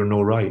with you? You're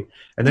no right."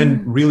 And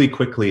then really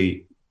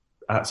quickly,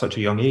 at such a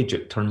young age,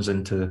 it turns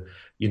into,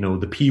 you know,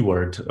 the P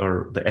word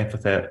or the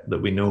epithet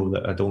that we know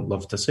that I don't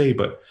love to say.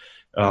 But,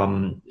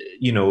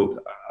 you know,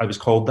 I was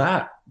called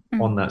that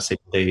on that same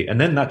day. And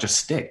then that just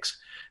sticks.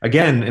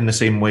 Again, in the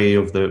same way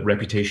of the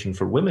reputation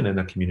for women in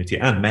a community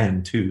and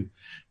men too.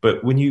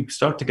 But when you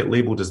start to get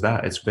labelled as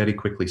that, it's very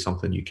quickly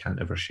something you can't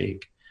ever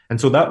shake. And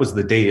so that was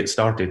the day it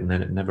started, and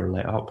then it never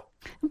let up.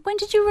 When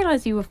did you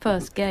realise you were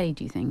first gay,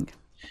 do you think?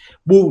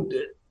 Well,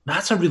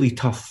 that's a really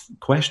tough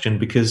question,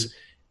 because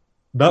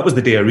that was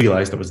the day I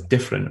realised I was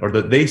different, or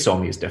that they saw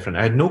me as different.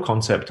 I had no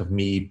concept of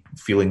me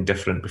feeling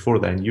different before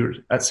then.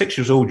 At 6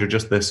 years old, you're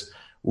just this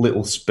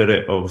little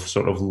spirit of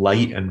sort of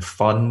light and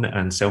fun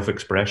and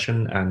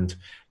self-expression, and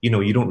you know,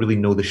 you don't really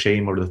know the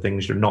shame or the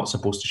things you're not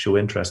supposed to show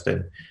interest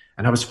in.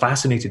 And I was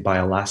fascinated by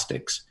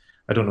elastics.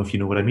 I don't know if you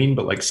know what I mean,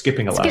 but like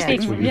skipping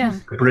elastics, where you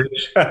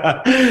bridge,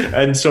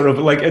 and sort of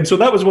like, and so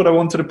that was what I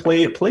wanted to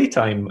play at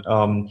playtime.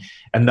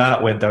 And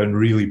that went down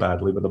really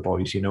badly with the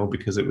boys, you know,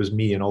 because it was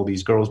me and all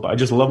these girls. But I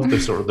just loved the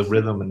sort of the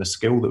rhythm and the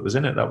skill that was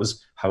in it. That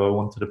was how I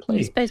wanted to play.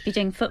 You're supposed to be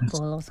doing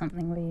football or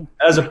something, were you?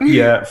 As a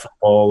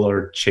football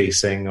or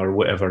chasing or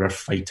whatever, or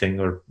fighting,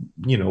 or,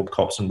 you know,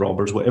 cops and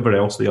robbers, whatever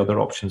else the other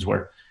options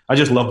were. I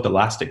just loved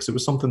elastics. It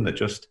was something that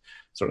just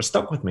sort of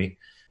stuck with me.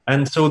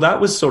 And so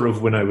that was sort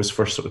of when I was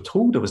first sort of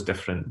told I was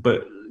different.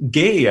 But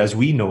gay, as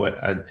we know it,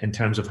 in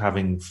terms of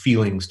having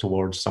feelings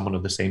towards someone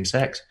of the same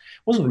sex,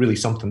 wasn't really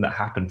something that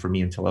happened for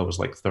me until I was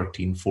like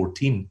 13,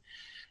 14.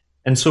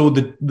 And so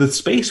the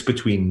space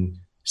between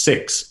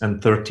 6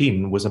 and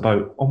 13 was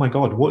about, oh my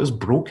God, what is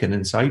broken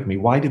inside me?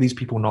 Why do these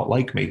people not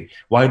like me?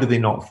 Why do they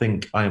not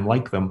think I am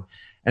like them?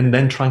 And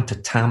then trying to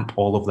tamp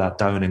all of that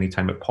down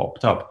anytime it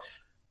popped up.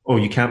 Oh,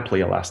 you can't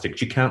play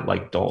elastics. You can't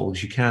like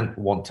dolls. You can't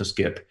want to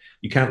skip.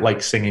 You can't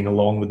like singing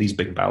along with these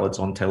big ballads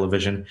on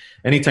television.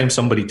 Anytime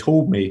somebody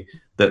told me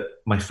that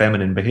my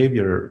feminine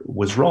behavior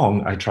was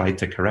wrong, I tried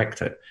to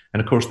correct it.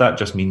 And of course, that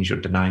just means you're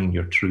denying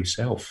your true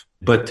self.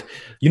 But,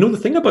 the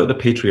thing about the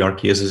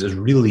patriarchy is it's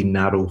really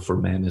narrow for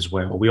men as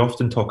well. We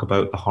often talk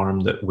about the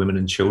harm that women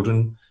and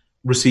children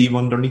receive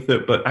underneath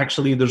it, but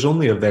actually there's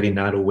only a very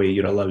narrow way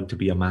you're allowed to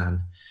be a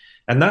man.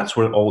 And that's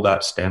where all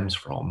that stems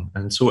from.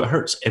 And so it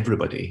hurts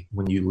everybody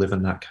when you live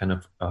in that kind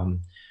of,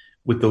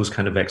 with those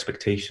kind of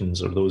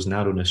expectations or those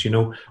narrowness.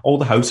 All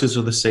the houses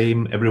are the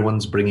same,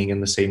 everyone's bringing in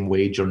the same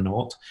wage or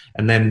not.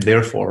 And then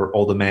therefore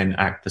all the men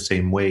act the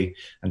same way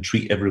and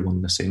treat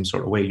everyone the same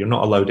sort of way. You're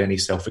not allowed any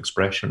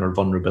self-expression or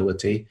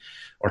vulnerability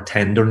or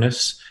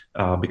tenderness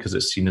because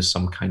it's seen as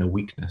some kind of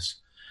weakness.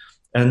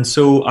 And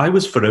so I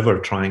was forever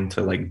trying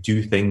to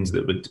do things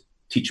that would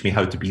teach me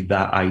how to be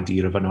that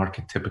idea of an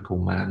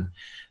archetypical man.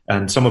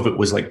 And some of it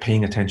was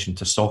paying attention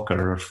to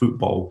soccer or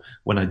football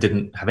when I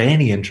didn't have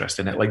any interest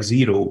in it,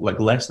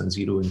 less than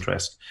zero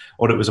interest.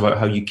 Or it was about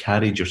how you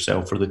carried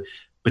yourself or the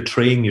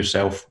betraying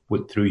yourself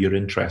through your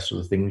interests or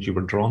the things you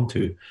were drawn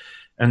to.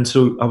 And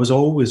so I was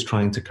always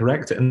trying to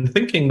correct it and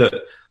thinking that,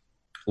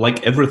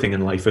 like everything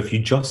in life, if you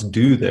just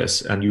do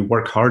this and you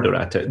work harder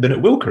at it, then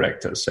it will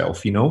correct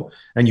itself,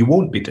 and you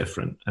won't be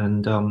different.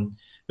 And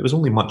it was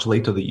only much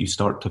later that you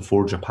start to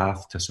forge a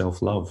path to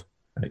self-love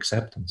and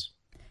acceptance.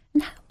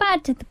 And how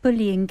bad did the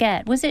bullying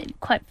get? Was it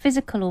quite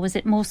physical or was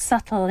it more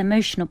subtle,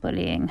 emotional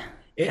bullying?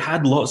 It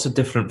had lots of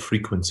different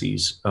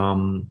frequencies.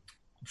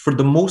 For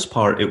the most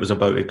part, it was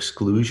about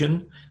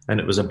exclusion and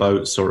it was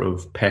about sort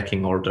of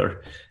pecking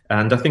order.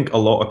 And I think a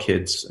lot of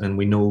kids, and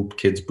we know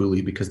kids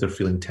bully because they're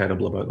feeling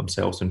terrible about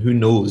themselves, and who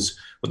knows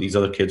what these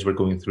other kids were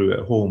going through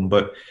at home,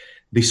 but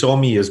they saw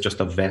me as just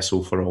a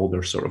vessel for all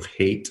their sort of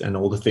hate and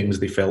all the things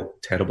they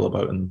felt terrible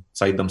about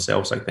inside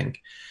themselves, I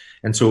think.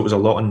 And so it was a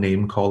lot of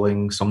name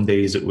calling. Some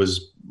days it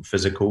was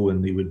physical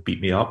and they would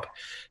beat me up.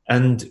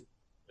 And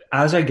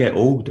as I get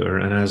older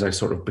and as I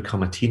sort of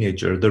become a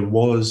teenager,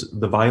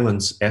 the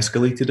violence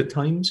escalated at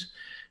times.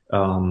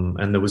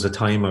 And there was a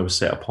time I was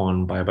set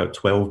upon by about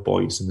 12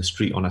 boys in the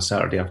street on a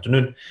Saturday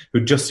afternoon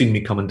who'd just seen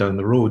me coming down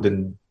the road.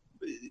 And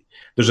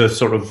there's a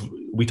sort of,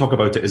 we talk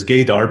about it as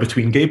gaydar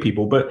between gay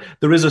people, but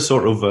there is a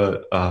sort of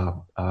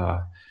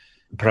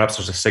perhaps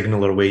there's a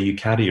signal or a way you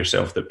carry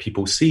yourself that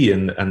people see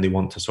and they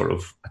want to sort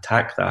of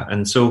attack that.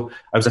 And so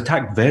I was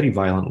attacked very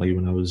violently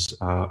when I was,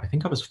 I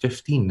think I was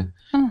 15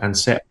 and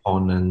set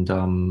on.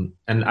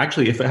 And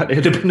actually, if it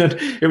had been,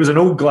 it was an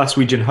old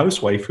Glaswegian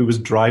housewife who was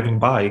driving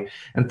by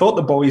and thought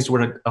the boys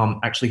were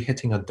actually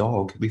hitting a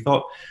dog.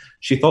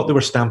 She thought they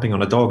were stamping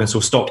on a dog and so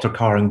stopped her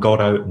car and got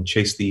out and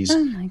chased these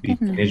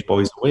teenage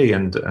boys away.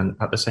 And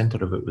at the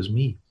center of it was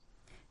me.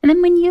 And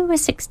then when you were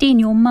 16,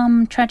 your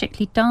mum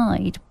tragically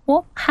died.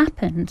 What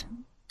happened?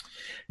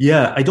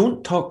 Yeah, I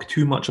don't talk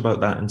too much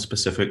about that in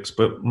specifics,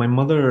 but my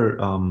mother,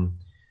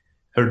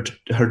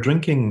 her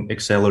drinking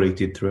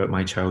accelerated throughout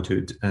my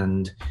childhood.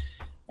 And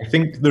I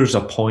think there's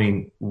a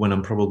point when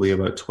I'm probably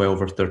about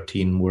 12 or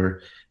 13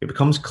 where it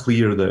becomes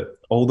clear that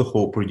all the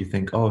hope where you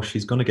think, oh,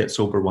 she's going to get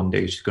sober one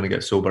day, she's going to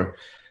get sober.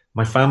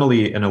 My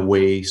family, in a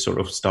way,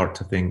 sort of start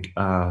to think,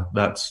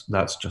 that's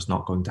just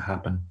not going to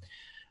happen.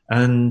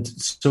 And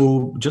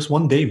so just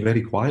one day,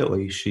 very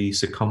quietly, she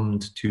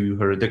succumbed to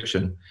her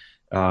addiction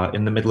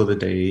in the middle of the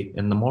day,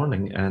 in the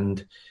morning.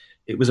 And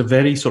it was a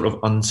very sort of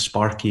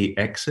unsparky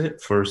exit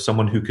for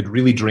someone who could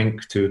really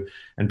drink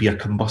and be a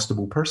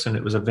combustible person.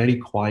 It was a very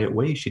quiet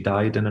way. She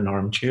died in an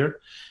armchair.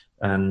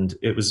 And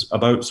it was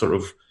about sort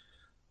of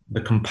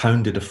the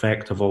compounded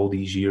effect of all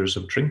these years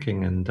of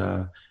drinking. And,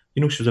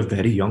 she was a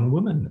very young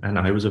woman and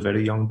I was a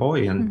very young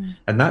boy. And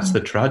that's the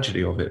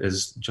tragedy of it,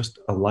 is just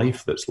a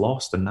life that's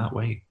lost in that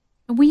way.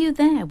 Were you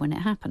there when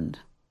it happened?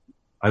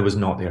 I was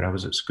not there. I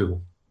was at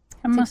school.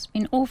 It must have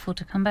been awful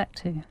to come back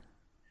to.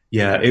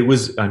 Yeah, it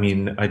was. I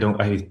mean, I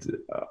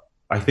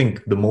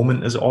think the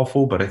moment is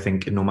awful, but I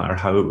think no matter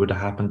how it would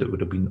have happened, it would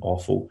have been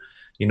awful.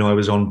 I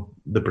was on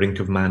the brink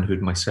of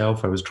manhood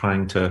myself. I was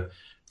trying to,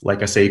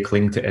 like I say,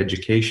 cling to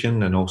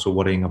education and also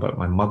worrying about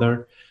my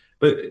mother.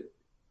 But,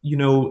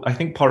 I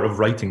think part of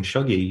writing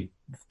Shuggie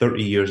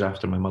 30 years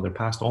after my mother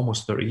passed,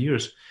 almost 30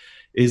 years,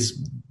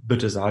 is the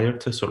desire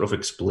to sort of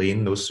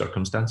explain those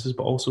circumstances,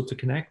 but also to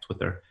connect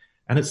with her.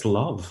 And it's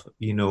love.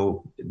 I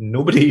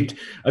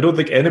don't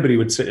think anybody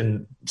would sit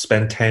and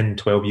spend 10,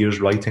 12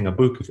 years writing a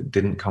book if it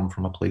didn't come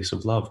from a place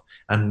of love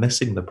and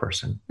missing the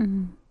person.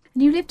 Mm.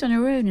 And you lived on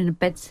your own in a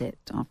bedsit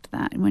after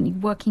that, when you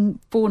were working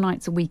 4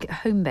 nights a week at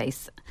home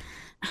base.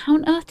 How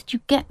on earth did you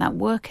get that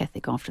work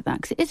ethic after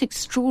that? Because it is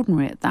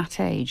extraordinary at that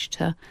age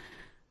to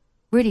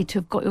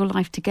have got your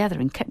life together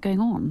and kept going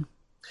on.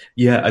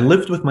 Yeah, I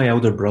lived with my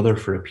elder brother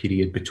for a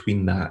period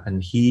between that,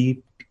 and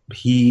he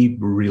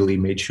really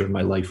made sure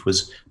my life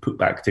was put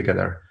back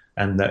together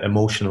and that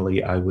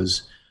emotionally I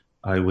was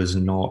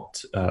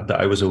not, that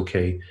I was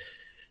okay.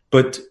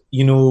 But,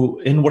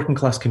 in working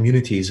class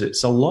communities,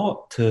 it's a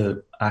lot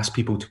to ask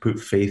people to put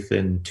faith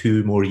in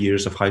 2 more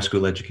years of high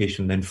school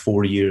education, then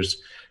 4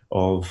 years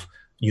of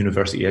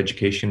university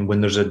education when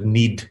there's a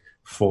need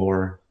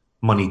for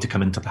money to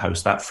come into the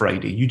house that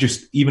Friday. You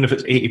just, even if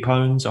it's £80,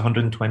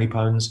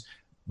 £120,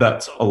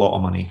 That's a lot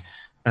of money.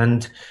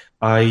 And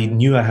I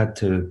knew I had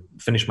to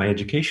finish my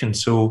education.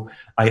 So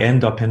I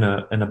end up in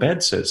a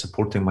bed sit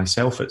supporting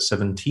myself at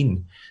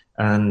 17.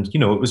 And,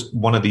 it was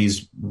one of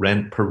these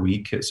rent per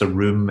week. It's a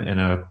room in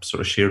a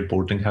sort of shared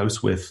boarding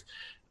house with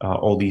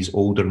all these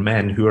older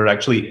men who are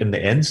actually in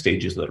the end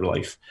stages of their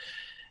life.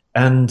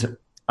 And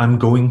I'm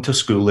going to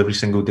school every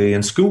single day,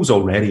 and school's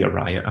already a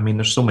riot. I mean,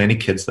 there's so many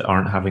kids that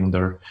aren't having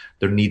their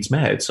needs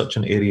met. It's such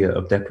an area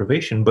of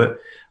deprivation. But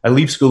I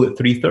leave school at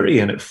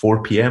 3:30, and at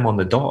 4 p.m. on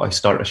the dot, I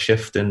start a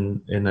shift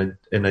in a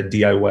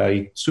DIY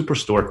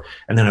superstore,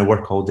 and then I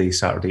work all day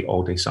Saturday,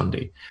 all day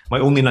Sunday. My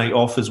only night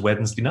off is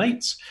Wednesday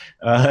nights,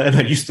 and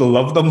I used to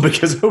love them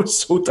because I was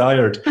so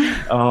tired,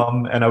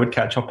 and I would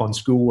catch up on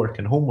schoolwork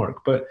and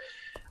homework. But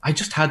I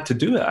just had to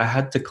do it. I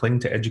had to cling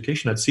to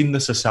education. I'd seen the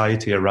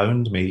society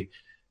around me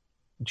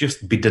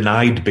just be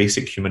denied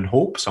basic human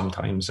hope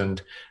sometimes.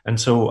 And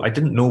so I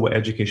didn't know what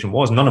education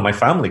was. None of my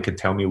family could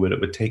tell me where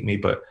it would take me,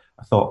 but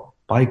I thought,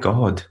 by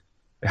God,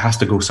 it has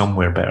to go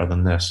somewhere better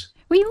than this.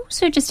 Were you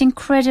also just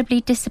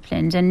incredibly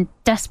disciplined and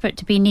desperate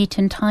to be neat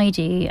and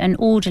tidy and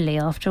orderly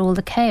after all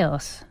the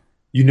chaos?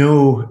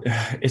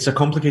 It's a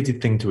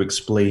complicated thing to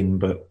explain,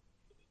 but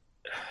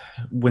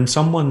when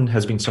someone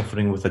has been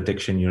suffering with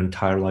addiction your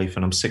entire life,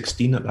 and I'm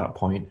 16 at that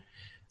point,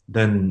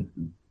 then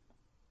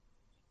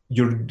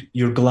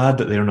you're glad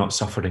that they're not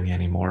suffering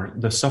anymore.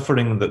 The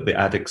suffering that the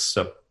addict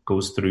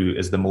goes through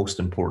is the most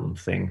important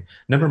thing.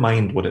 Never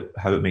mind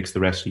how it makes the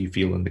rest of you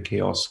feel and the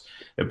chaos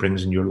it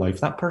brings in your life.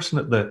 That person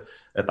at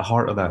the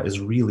heart of that is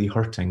really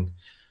hurting.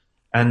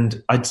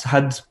 And I'd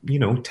had,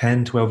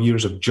 10, 12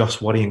 years of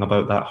just worrying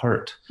about that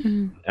hurt.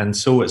 Mm. And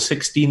so at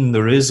 16,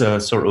 there is a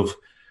sort of,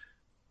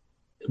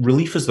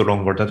 relief is the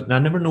wrong word. I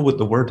never know what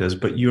the word is,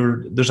 but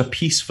there's a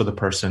peace for the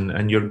person,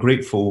 and you're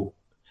grateful.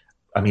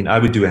 I mean, I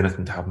would do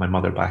anything to have my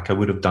mother back. I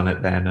would have done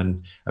it then,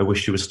 and I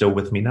wish she was still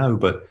with me now,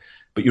 but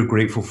you're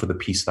grateful for the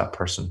peace that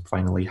person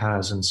finally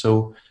has. And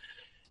so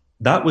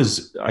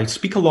I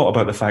speak a lot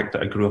about the fact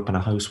that I grew up in a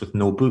house with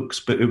no books,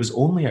 but it was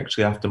only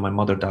actually after my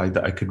mother died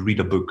that I could read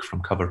a book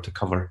from cover to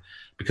cover,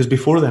 because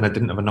before then I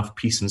didn't have enough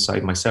peace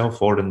inside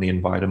myself or in the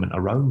environment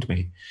around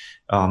me.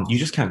 You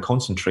just can't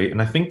concentrate.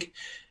 And I think,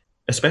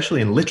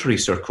 especially in literary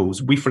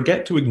circles, we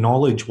forget to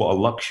acknowledge what a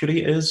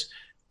luxury it is.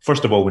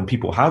 First of all, when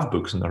people have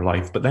books in their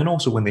life, but then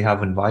also when they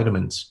have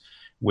environments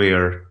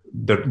where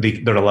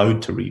they're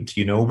allowed to read,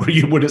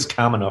 where it's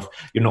calm enough.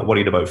 You're not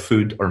worried about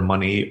food or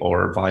money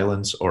or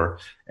violence or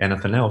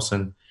anything else.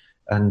 And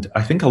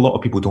I think a lot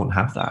of people don't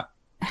have that.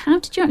 How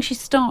did you actually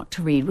start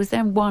to read? Was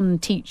there one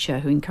teacher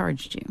who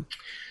encouraged you?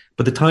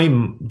 By the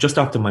time, just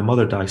after my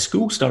mother died,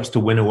 school starts to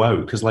winnow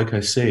out because, like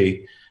I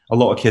say, a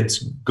lot of kids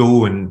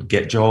go and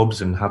get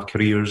jobs and have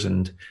careers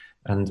and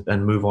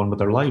move on with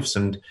their lives.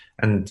 And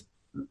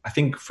I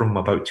think from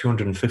about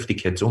 250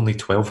 kids, only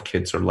 12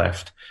 kids are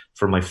left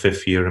for my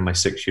 5th year and my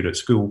 6th year at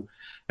school.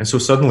 And so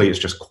suddenly it's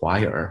just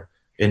quieter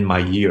in my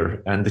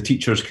year, and the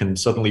teachers can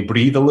suddenly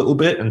breathe a little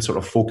bit and sort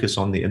of focus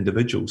on the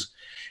individuals.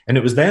 And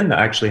it was then that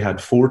I actually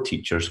had 4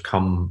 teachers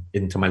come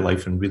into my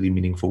life in really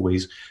meaningful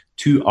ways,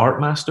 2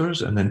 art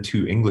masters and then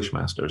 2 English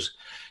masters.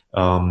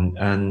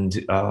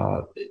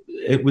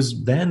 It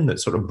was then that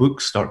sort of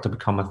books start to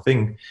become a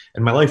thing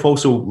in my life.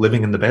 Also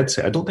living in the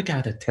bedsit, I don't think I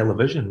had a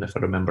television, if I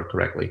remember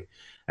correctly.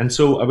 And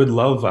so I would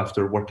love,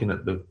 after working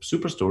at the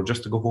superstore,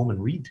 just to go home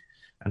and read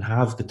and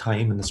have the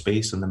time and the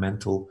space and the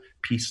mental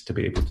peace to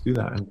be able to do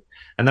that.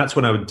 And that's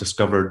when I would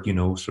discover,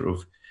 sort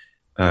of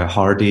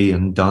Hardy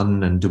and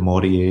Donne and Du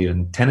Maurier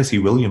and Tennessee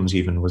Williams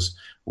even was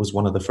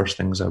one of the first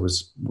things I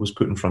was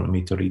put in front of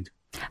me to read.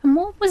 And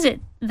what was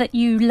it that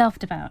you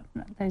loved about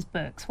those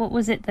books? What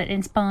was it that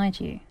inspired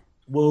you?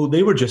 Well,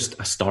 they were just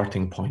a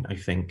starting point, I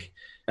think.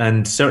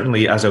 And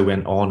certainly as I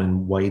went on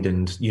and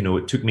widened,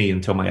 it took me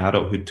until my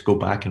adulthood to go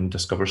back and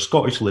discover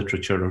Scottish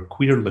literature or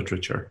queer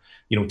literature.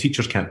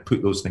 Teachers can't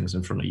put those things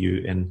in front of you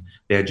in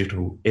the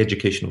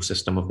educational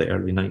system of the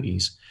early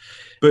 90s.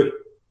 But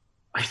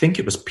I think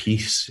it was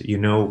peace.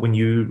 When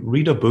you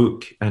read a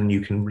book and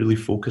you can really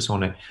focus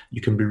on it,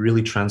 you can be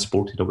really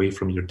transported away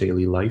from your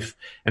daily life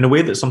in a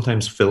way that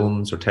sometimes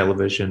films or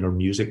television or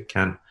music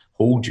can't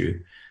hold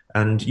you.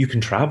 And you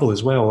can travel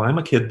as well. I'm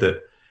a kid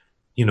that,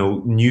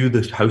 knew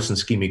the house and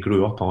scheme he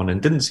grew up on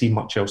and didn't see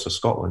much else of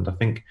Scotland. I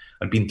think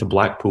I'd been to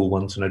Blackpool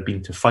once and I'd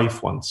been to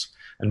Fife once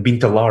and been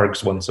to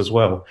Largs once as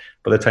well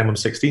by the time I'm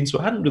 16. So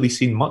I hadn't really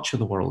seen much of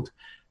the world.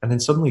 And then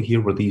suddenly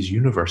here were these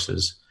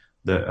universes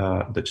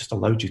that just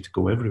allowed you to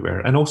go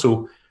everywhere and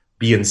also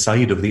be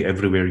inside of the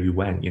everywhere you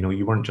went.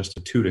 You weren't just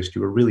a tourist.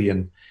 You were really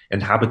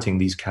inhabiting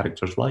these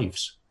characters'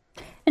 lives.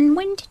 And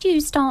when did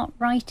you start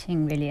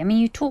writing, really? I mean,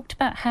 you talked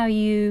about how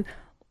you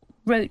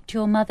wrote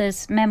your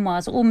mother's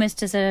memoirs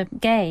almost as a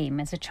game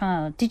as a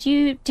child. Did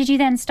you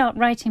then start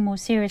writing more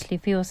seriously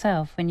for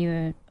yourself when you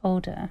were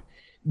older?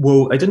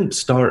 Well, I didn't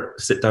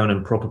sit down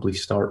and properly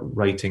start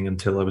writing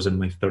until I was in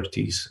my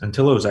 30s,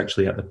 until I was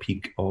actually at the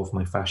peak of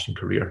my fashion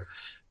career.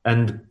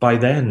 And by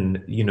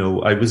then,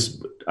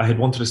 I had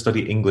wanted to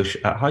study English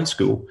at high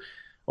school,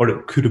 or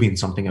it could have been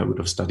something I would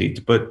have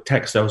studied, but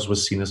textiles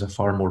was seen as a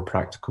far more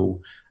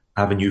practical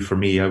avenue for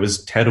me. I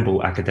was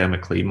terrible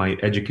academically. My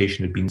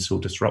education had been so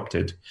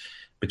disrupted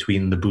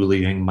between the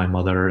bullying, my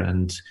mother,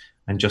 and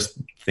just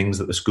things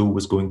that the school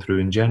was going through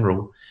in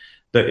general,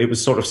 that it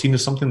was sort of seen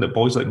as something that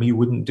boys like me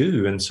wouldn't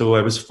do. And so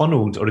I was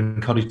funneled or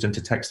encouraged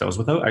into textiles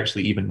without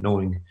actually even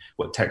knowing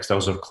what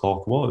textiles or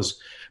cloth was.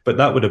 But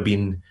that would have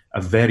been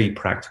a very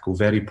practical,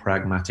 very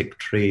pragmatic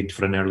trade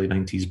for an early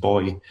 90s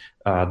boy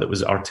that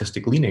was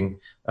artistic leaning,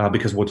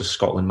 because what does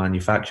Scotland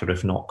manufacture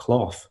if not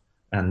cloth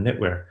and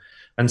knitwear?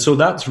 And so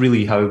that's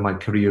really how my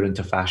career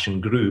into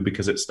fashion grew,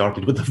 because it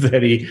started with a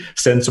very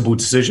sensible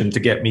decision to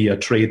get me a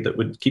trade that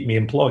would keep me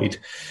employed.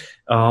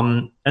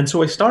 And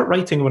so I start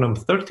writing when I'm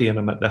 30 and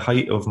I'm at the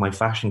height of my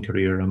fashion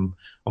career. I'm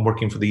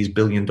working for these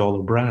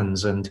billion-dollar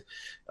brands,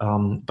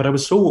 but I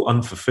was so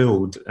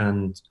unfulfilled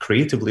and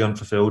creatively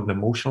unfulfilled and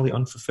emotionally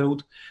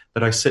unfulfilled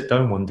that I sit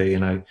down one day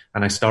and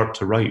I start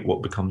to write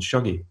what becomes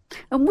Shuggie.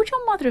 And would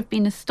your mother have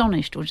been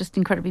astonished or just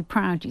incredibly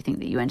proud, do you think,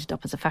 that you ended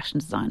up as a fashion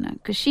designer?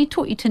 Because she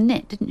taught you to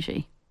knit, didn't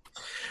she?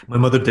 My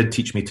mother did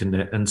teach me to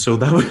knit, and so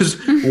that was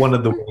one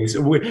of the ways.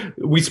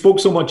 We spoke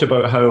so much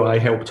about how I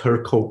helped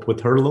her cope with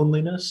her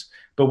loneliness,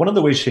 but one of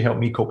the ways she helped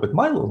me cope with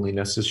my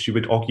loneliness is she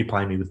would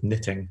occupy me with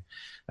knitting.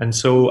 And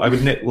so I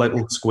would knit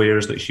little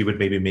squares that she would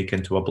maybe make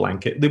into a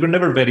blanket. They were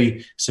never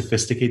very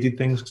sophisticated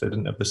things because I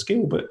didn't have the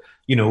skill, but,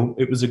 you know,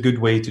 it was a good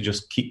way to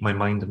just keep my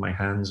mind and my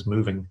hands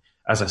moving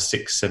as a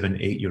 6, 7,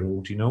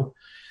 8-year-old, you know.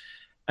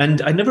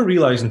 And I never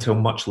realized until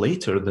much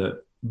later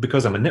that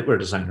because I'm a knitwear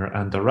designer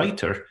and a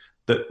writer,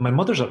 that my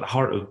mother's at the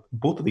heart of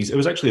both of these. It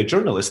was actually a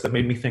journalist that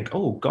made me think,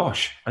 oh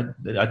gosh,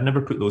 I'd never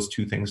put those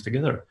two things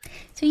together.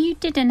 So you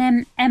did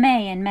an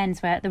MA in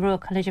menswear at the Royal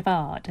College of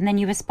Art, and then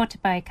you were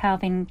spotted by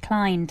Calvin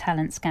Klein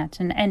talent scout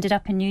and ended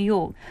up in New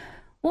York.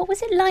 What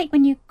was it like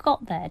when you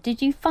got there?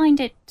 Did you find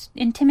it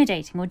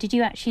intimidating, or did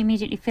you actually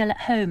immediately feel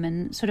at home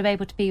and sort of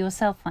able to be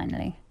yourself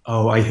finally?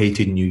 Oh, I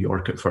hated New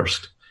York at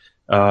first.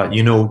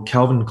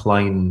 Calvin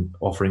Klein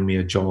offering me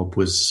a job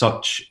was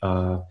such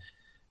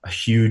a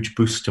huge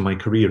boost to my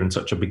career and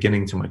such a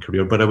beginning to my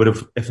career. But I would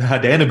have, if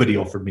had anybody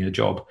offered me a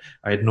job,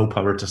 I had no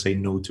power to say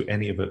no to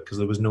any of it because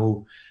there was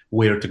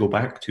nowhere to go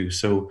back to.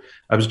 So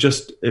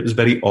it was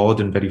very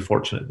odd and very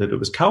fortunate that it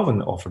was Calvin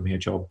that offered me a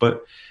job.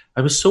 But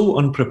I was so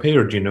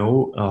unprepared,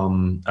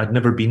 I'd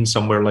never been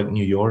somewhere like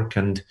New York,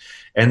 and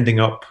ending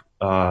up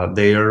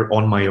there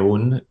on my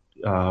own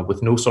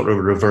with no sort of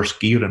reverse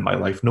gear in my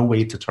life, no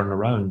way to turn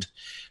around,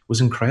 was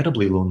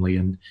incredibly lonely.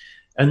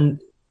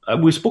 And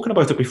we've spoken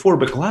about it before,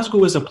 but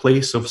Glasgow is a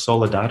place of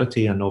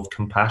solidarity and of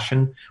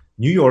compassion.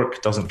 New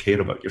York doesn't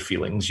care about your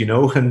feelings,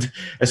 and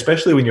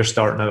especially when you're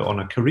starting out on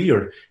a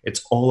career,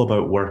 it's all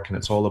about work and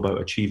it's all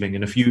about achieving.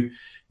 And if you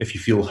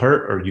feel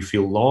hurt or you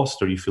feel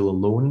lost or you feel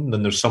alone,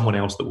 then there's someone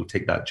else that will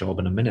take that job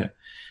in a minute.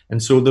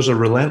 And so there's a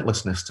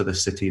relentlessness to the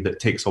city that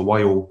takes a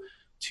while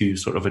to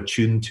sort of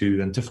attune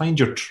to and to find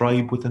your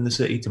tribe within the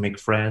city, to make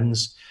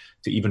friends,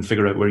 to even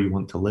figure out where you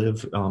want to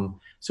live.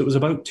 So it was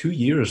about 2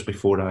 years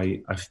before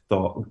I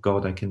thought, oh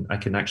God, I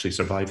can actually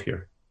survive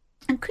here.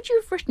 And could you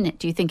have written it,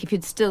 do you think, if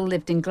you'd still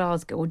lived in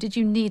Glasgow, or did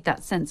you need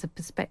that sense of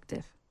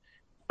perspective?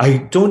 I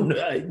don't.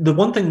 The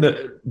one thing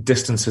that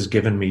distance has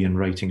given me in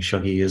writing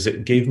Shuggie is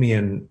it gave me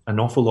an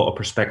awful lot of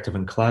perspective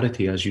and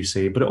clarity, as you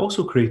say, but it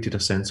also created a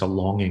sense of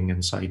longing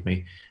inside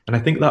me. And I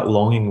think that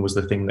longing was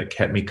the thing that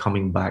kept me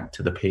coming back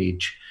to the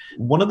page.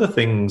 One of the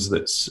things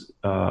that's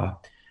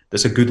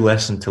a good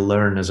lesson to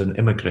learn as an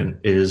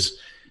immigrant is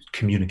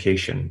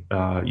communication.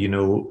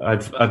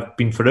 I've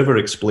been forever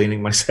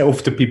explaining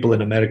myself to people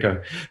in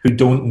America who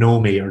don't know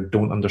me or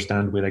don't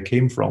understand where I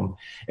came from.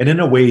 And in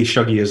a way,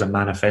 Shuggie is a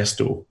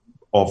manifesto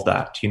of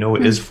that.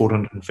 It is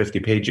 450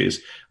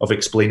 pages of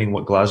explaining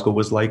what Glasgow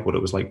was like, what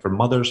it was like for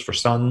mothers, for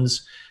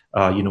sons,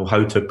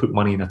 how to put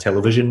money in a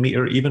television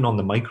meter, even on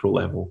the micro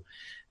level.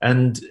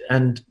 And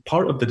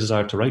part of the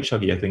desire to write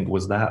Shuggie, I think,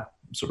 was that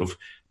sort of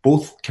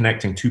both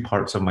connecting two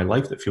parts of my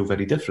life that feel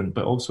very different,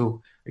 but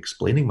also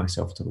explaining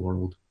myself to the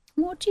world.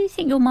 What do you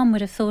think your mum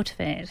would have thought of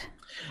it?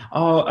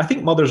 I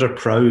think mothers are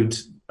proud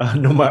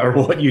no matter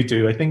what you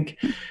do. I think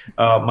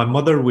my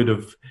mother would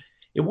have...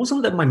 It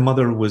wasn't that my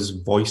mother was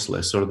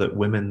voiceless or that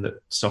women that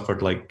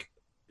suffered like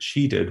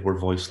she did were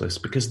voiceless,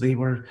 because they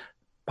were,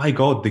 by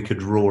God, they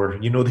could roar.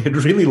 They had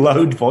really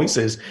loud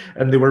voices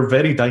and they were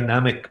very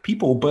dynamic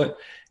people, but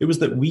it was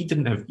that we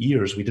didn't have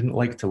ears. We didn't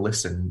like to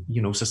listen.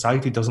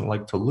 Society doesn't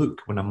like to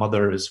look when a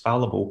mother is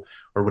fallible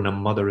or when a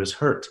mother is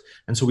hurt.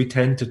 And so we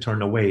tend to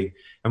turn away,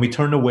 and we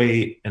turn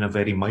away in a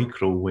very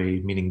micro way,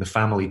 meaning the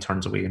family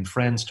turns away and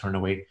friends turn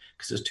away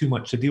because it's too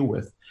much to deal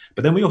with.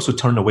 But then we also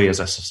turn away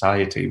as a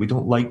society. We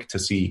don't like to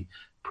see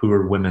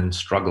poor women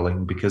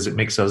struggling because it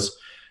makes us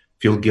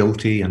feel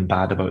guilty and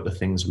bad about the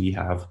things we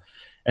have.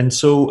 And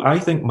so I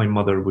think my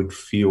mother would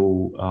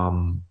feel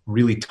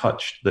really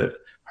touched that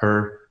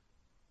her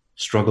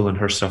struggle and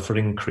her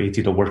suffering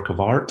created a work of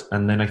art.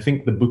 And then I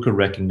think the Booker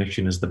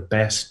recognition is the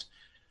best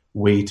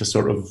way to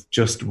sort of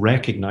just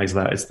recognize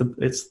that.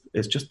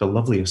 It's just the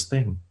loveliest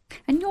thing.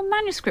 And your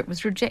manuscript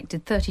was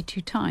rejected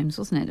 32 times,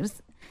 wasn't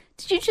it?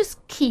 Did you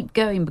just keep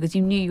going because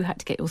you knew you had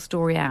to get your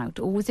story out,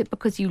 or was it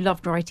because you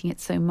loved writing it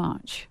so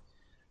much?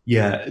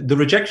 Yeah, the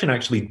rejection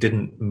actually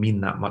didn't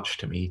mean that much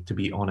to me, to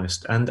be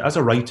honest. And as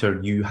a writer,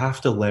 you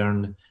have to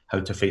learn how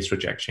to face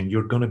rejection.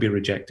 You're going to be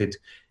rejected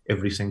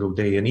every single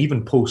day. And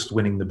even post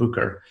winning the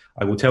Booker,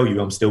 I will tell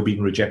you, I'm still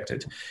being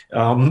rejected.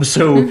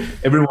 So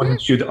everyone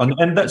should,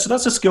 so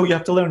that's a skill you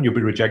have to learn. You'll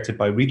be rejected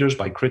by readers,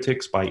 by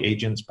critics, by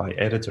agents, by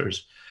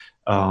editors.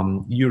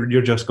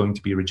 You're just going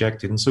to be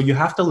rejected. And so you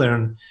have to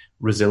learn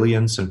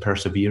resilience and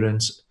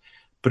perseverance.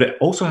 But it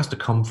also has to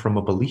come from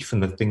a belief in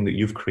the thing that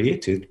you've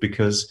created,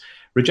 because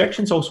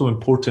rejection is also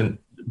important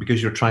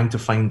because you're trying to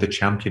find the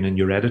champion in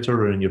your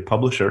editor or in your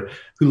publisher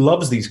who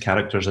loves these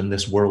characters in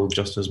this world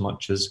just as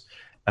much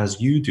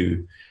as you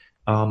do.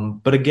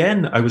 But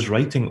again, I was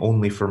writing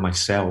only for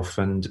myself,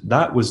 and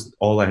that was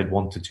all I had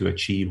wanted to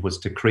achieve, was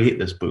to create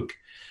this book.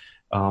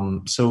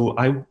 So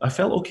I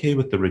felt okay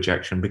with the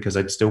rejection because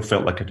I'd still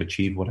felt like I'd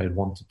achieved what I'd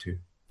wanted to.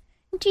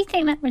 Do you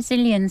think that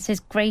resilience is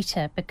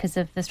greater because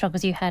of the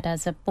struggles you had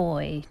as a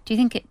boy? Do you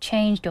think it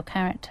changed your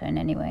character in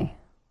any way?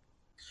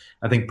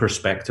 I think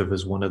perspective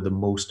is one of the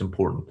most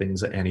important things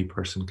that any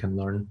person can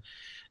learn.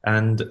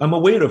 And I'm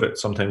aware of it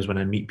sometimes when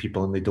I meet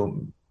people and they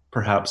don't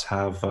perhaps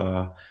have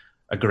a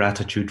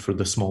gratitude for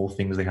the small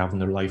things they have in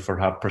their life, or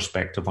have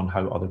perspective on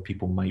how other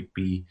people might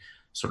be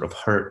sort of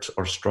hurt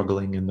or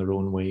struggling in their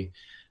own way.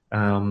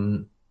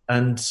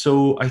 And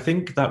so I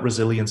think that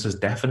resilience is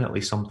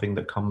definitely something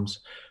that comes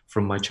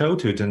from my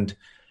childhood,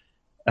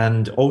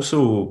 and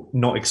also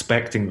not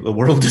expecting that the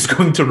world is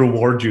going to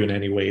reward you in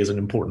any way is an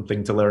important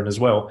thing to learn as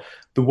well.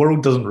 The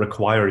world doesn't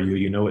require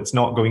you, it's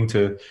not going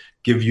to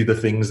give you the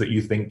things that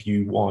you think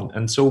you want.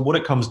 And so what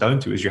it comes down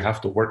to is you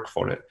have to work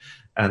for it.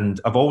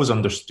 And I've always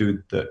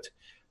understood that,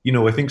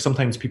 I think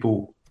sometimes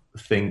people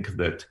think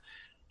that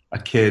a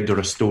kid or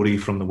a story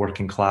from the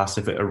working class,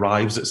 if it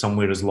arrives at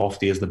somewhere as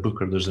lofty as the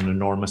Booker, there's an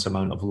enormous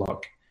amount of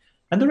luck.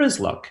 And there is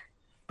luck,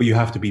 but you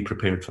have to be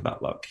prepared for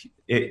that luck.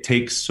 It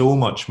takes so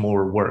much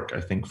more work,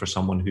 I think, for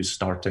someone who's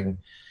starting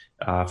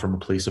from a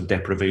place of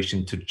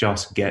deprivation to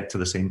just get to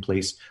the same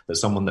place that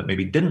someone that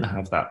maybe didn't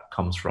have that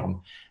comes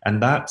from.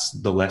 And that's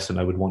the lesson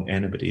I would want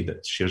anybody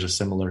that shares a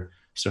similar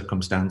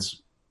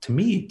circumstance to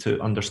me to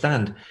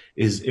understand,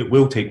 is it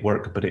will take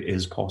work, but it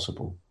is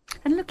possible.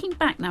 And looking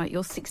back now at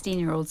your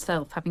 16-year-old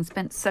self, having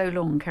spent so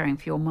long caring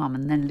for your mum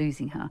and then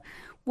losing her,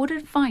 what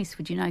advice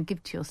would you now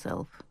give to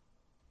yourself?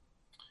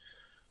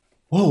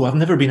 Oh, I've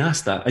never been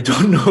asked that. I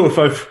don't know if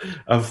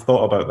I've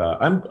thought about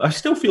that. I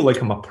still feel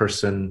like I'm a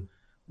person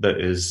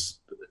that is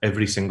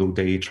every single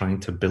day trying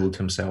to build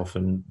himself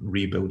and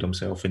rebuild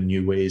himself in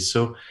new ways.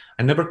 So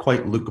I never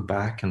quite look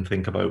back and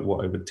think about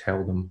what I would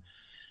tell them.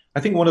 I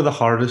think one of the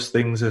hardest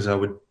things is I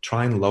would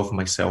try and love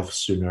myself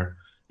sooner.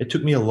 It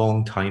took me a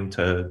long time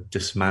to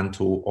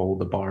dismantle all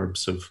the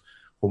barbs of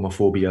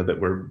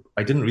homophobia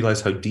I didn't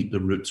realize how deep the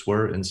roots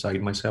were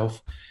inside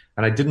myself.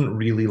 And I didn't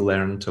really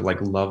learn to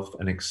love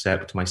and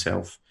accept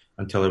myself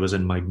until I was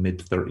in my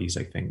mid-30s,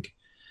 I think.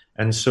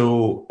 And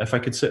so if I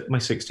could sit my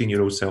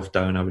 16-year-old self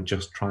down, I would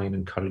just try and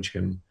encourage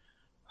him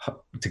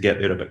to get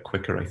there a bit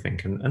quicker, I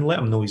think, and let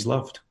him know he's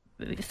loved.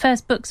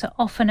 First books are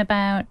often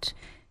about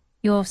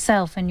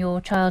yourself and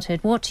your childhood.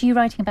 What are you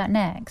writing about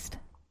next?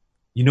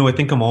 I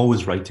think I'm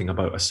always writing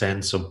about a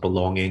sense of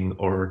belonging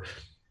or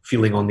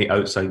feeling on the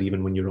outside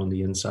even when you're on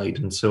the inside.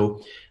 And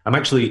so I'm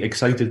actually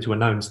excited to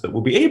announce that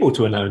we'll be able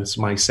to announce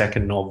my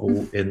second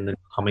novel in the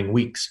coming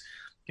weeks.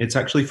 It's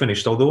actually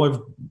finished. Although I've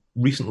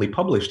recently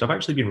published, I've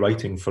actually been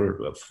writing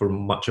for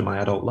much of my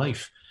adult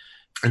life.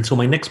 And so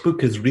my next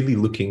book is really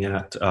looking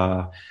at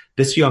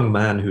this young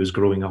man who is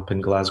growing up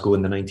in Glasgow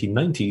in the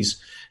 1990s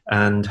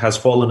and has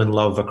fallen in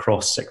love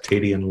across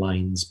sectarian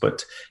lines.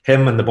 But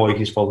him and the boy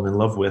he's fallen in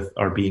love with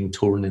are being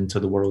torn into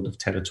the world of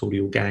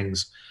territorial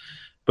gangs.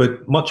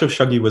 But much of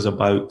Shuggie was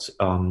about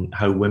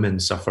how women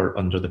suffer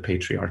under the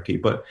patriarchy.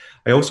 But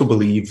I also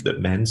believe that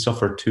men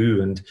suffer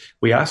too. And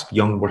we asked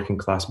young working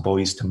class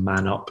boys to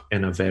man up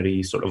in a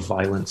very sort of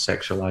violent,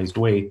 sexualized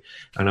way.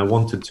 And I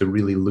wanted to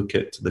really look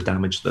at the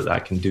damage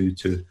that can do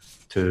to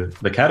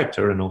the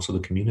character and also the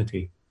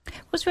community.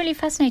 What's really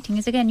fascinating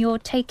is, again,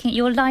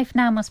 your life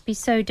now must be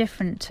so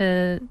different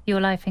to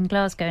your life in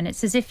Glasgow. And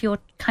it's as if you're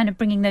kind of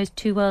bringing those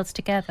two worlds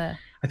together.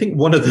 I think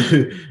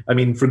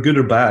for good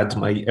or bad,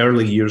 my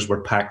early years were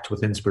packed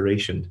with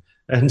inspiration.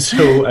 And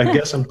so I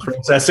guess I'm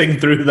processing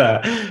through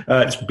that.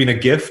 It's been a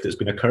gift, it's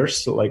been a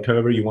curse,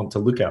 however you want to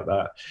look at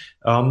that.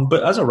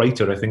 But as a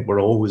writer, I think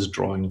we're always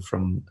drawing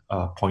from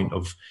a point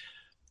of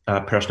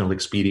personal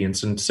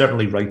experience. And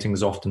certainly writing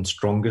is often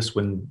strongest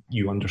when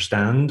you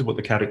understand what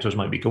the characters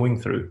might be going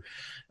through.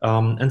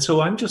 And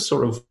so I'm just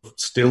sort of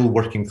still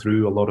working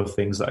through a lot of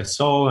things that I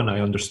saw and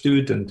I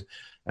understood and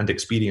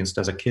experienced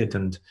as a kid.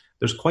 And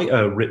there's quite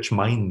a rich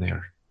mine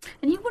there.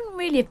 And you wouldn't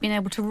really have been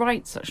able to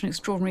write such an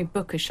extraordinary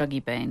book as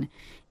Shuggie Bain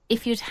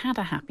if you'd had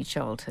a happy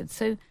childhood.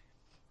 So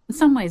in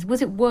some ways,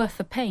 was it worth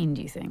the pain,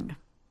 do you think?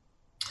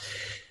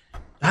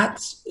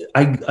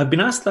 I've been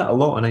asked that a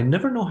lot, and I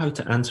never know how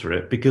to answer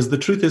it, because the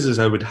truth is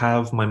I would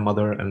have my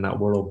mother and that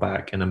world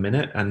back in a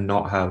minute and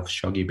not have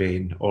Shuggy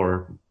Bane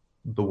or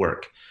the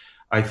work.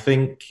 I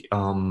think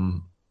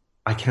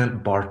I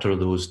can't barter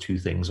those two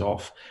things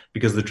off,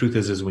 because the truth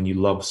is when you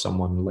love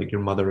someone like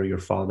your mother or your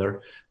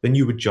father, then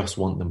you would just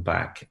want them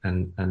back,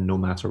 and no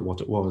matter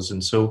what it was.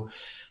 And so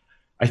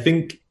I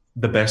think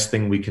the best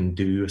thing we can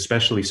do,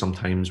 especially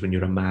sometimes when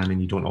you're a man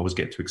and you don't always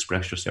get to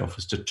express yourself,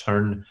 is to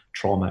turn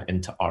trauma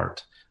into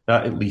art.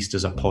 That at least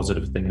is a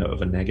positive thing out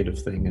of a negative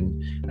thing.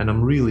 And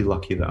I'm really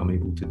lucky that I'm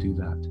able to do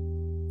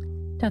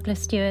that.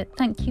 Douglas Stuart,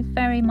 thank you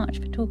very much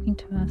for talking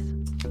to us.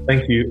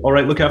 Thank you. All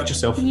right, look after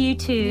yourself. You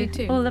too. You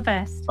too. All the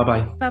best.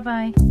 Bye-bye.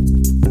 Bye-bye.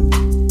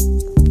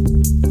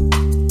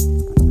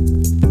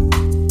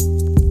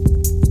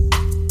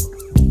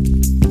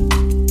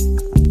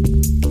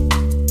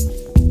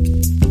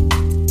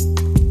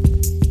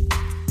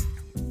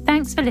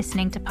 Thanks for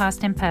listening to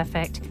Past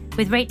Imperfect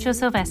with Rachel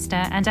Sylvester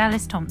and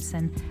Alice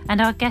Thompson, and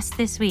our guest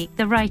this week,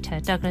 the writer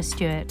Douglas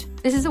Stuart.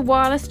 This is a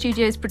Wireless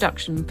Studios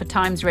production for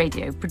Times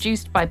Radio,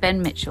 produced by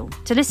Ben Mitchell.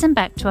 To listen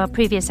back to our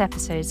previous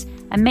episodes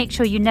and make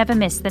sure you never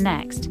miss the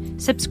next,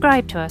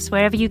 subscribe to us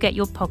wherever you get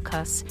your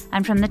podcasts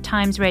and from the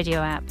Times Radio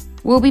app.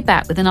 We'll be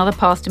back with another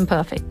Past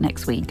Imperfect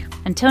next week.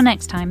 Until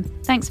next time,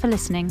 thanks for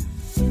listening.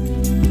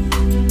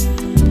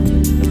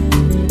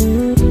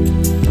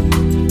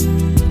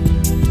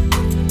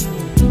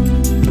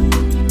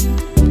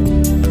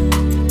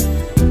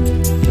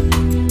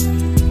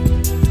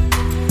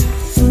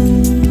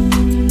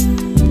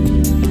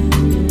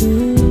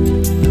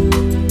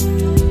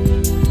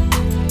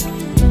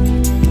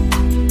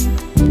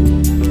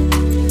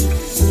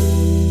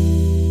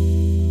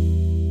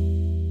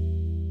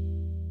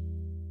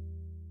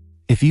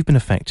 If you've been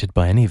affected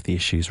by any of the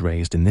issues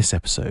raised in this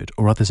episode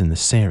or others in this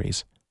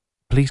series,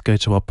 please go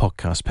to our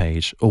podcast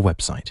page or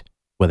website,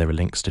 where there are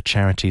links to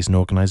charities and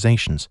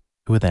organisations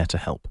who are there to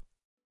help.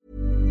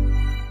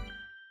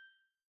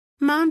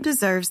 Mom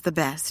deserves the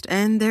best,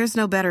 and there's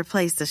no better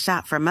place to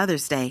shop for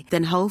Mother's Day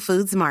than Whole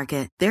Foods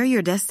Market. They're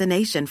your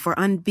destination for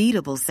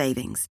unbeatable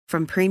savings,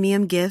 from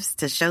premium gifts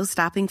to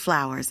show-stopping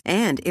flowers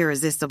and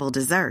irresistible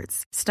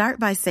desserts. Start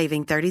by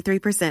saving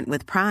 33%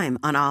 with Prime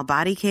on all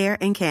body care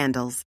and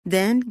candles.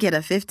 Then get a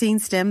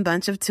 15-stem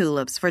bunch of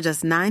tulips for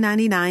just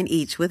 $9.99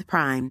 each with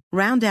Prime.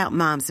 Round out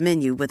Mom's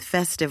menu with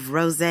festive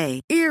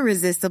rosé,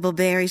 irresistible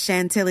berry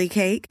chantilly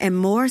cake, and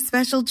more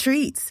special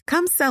treats.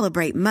 Come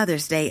celebrate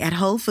Mother's Day at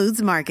Whole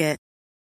Foods Market.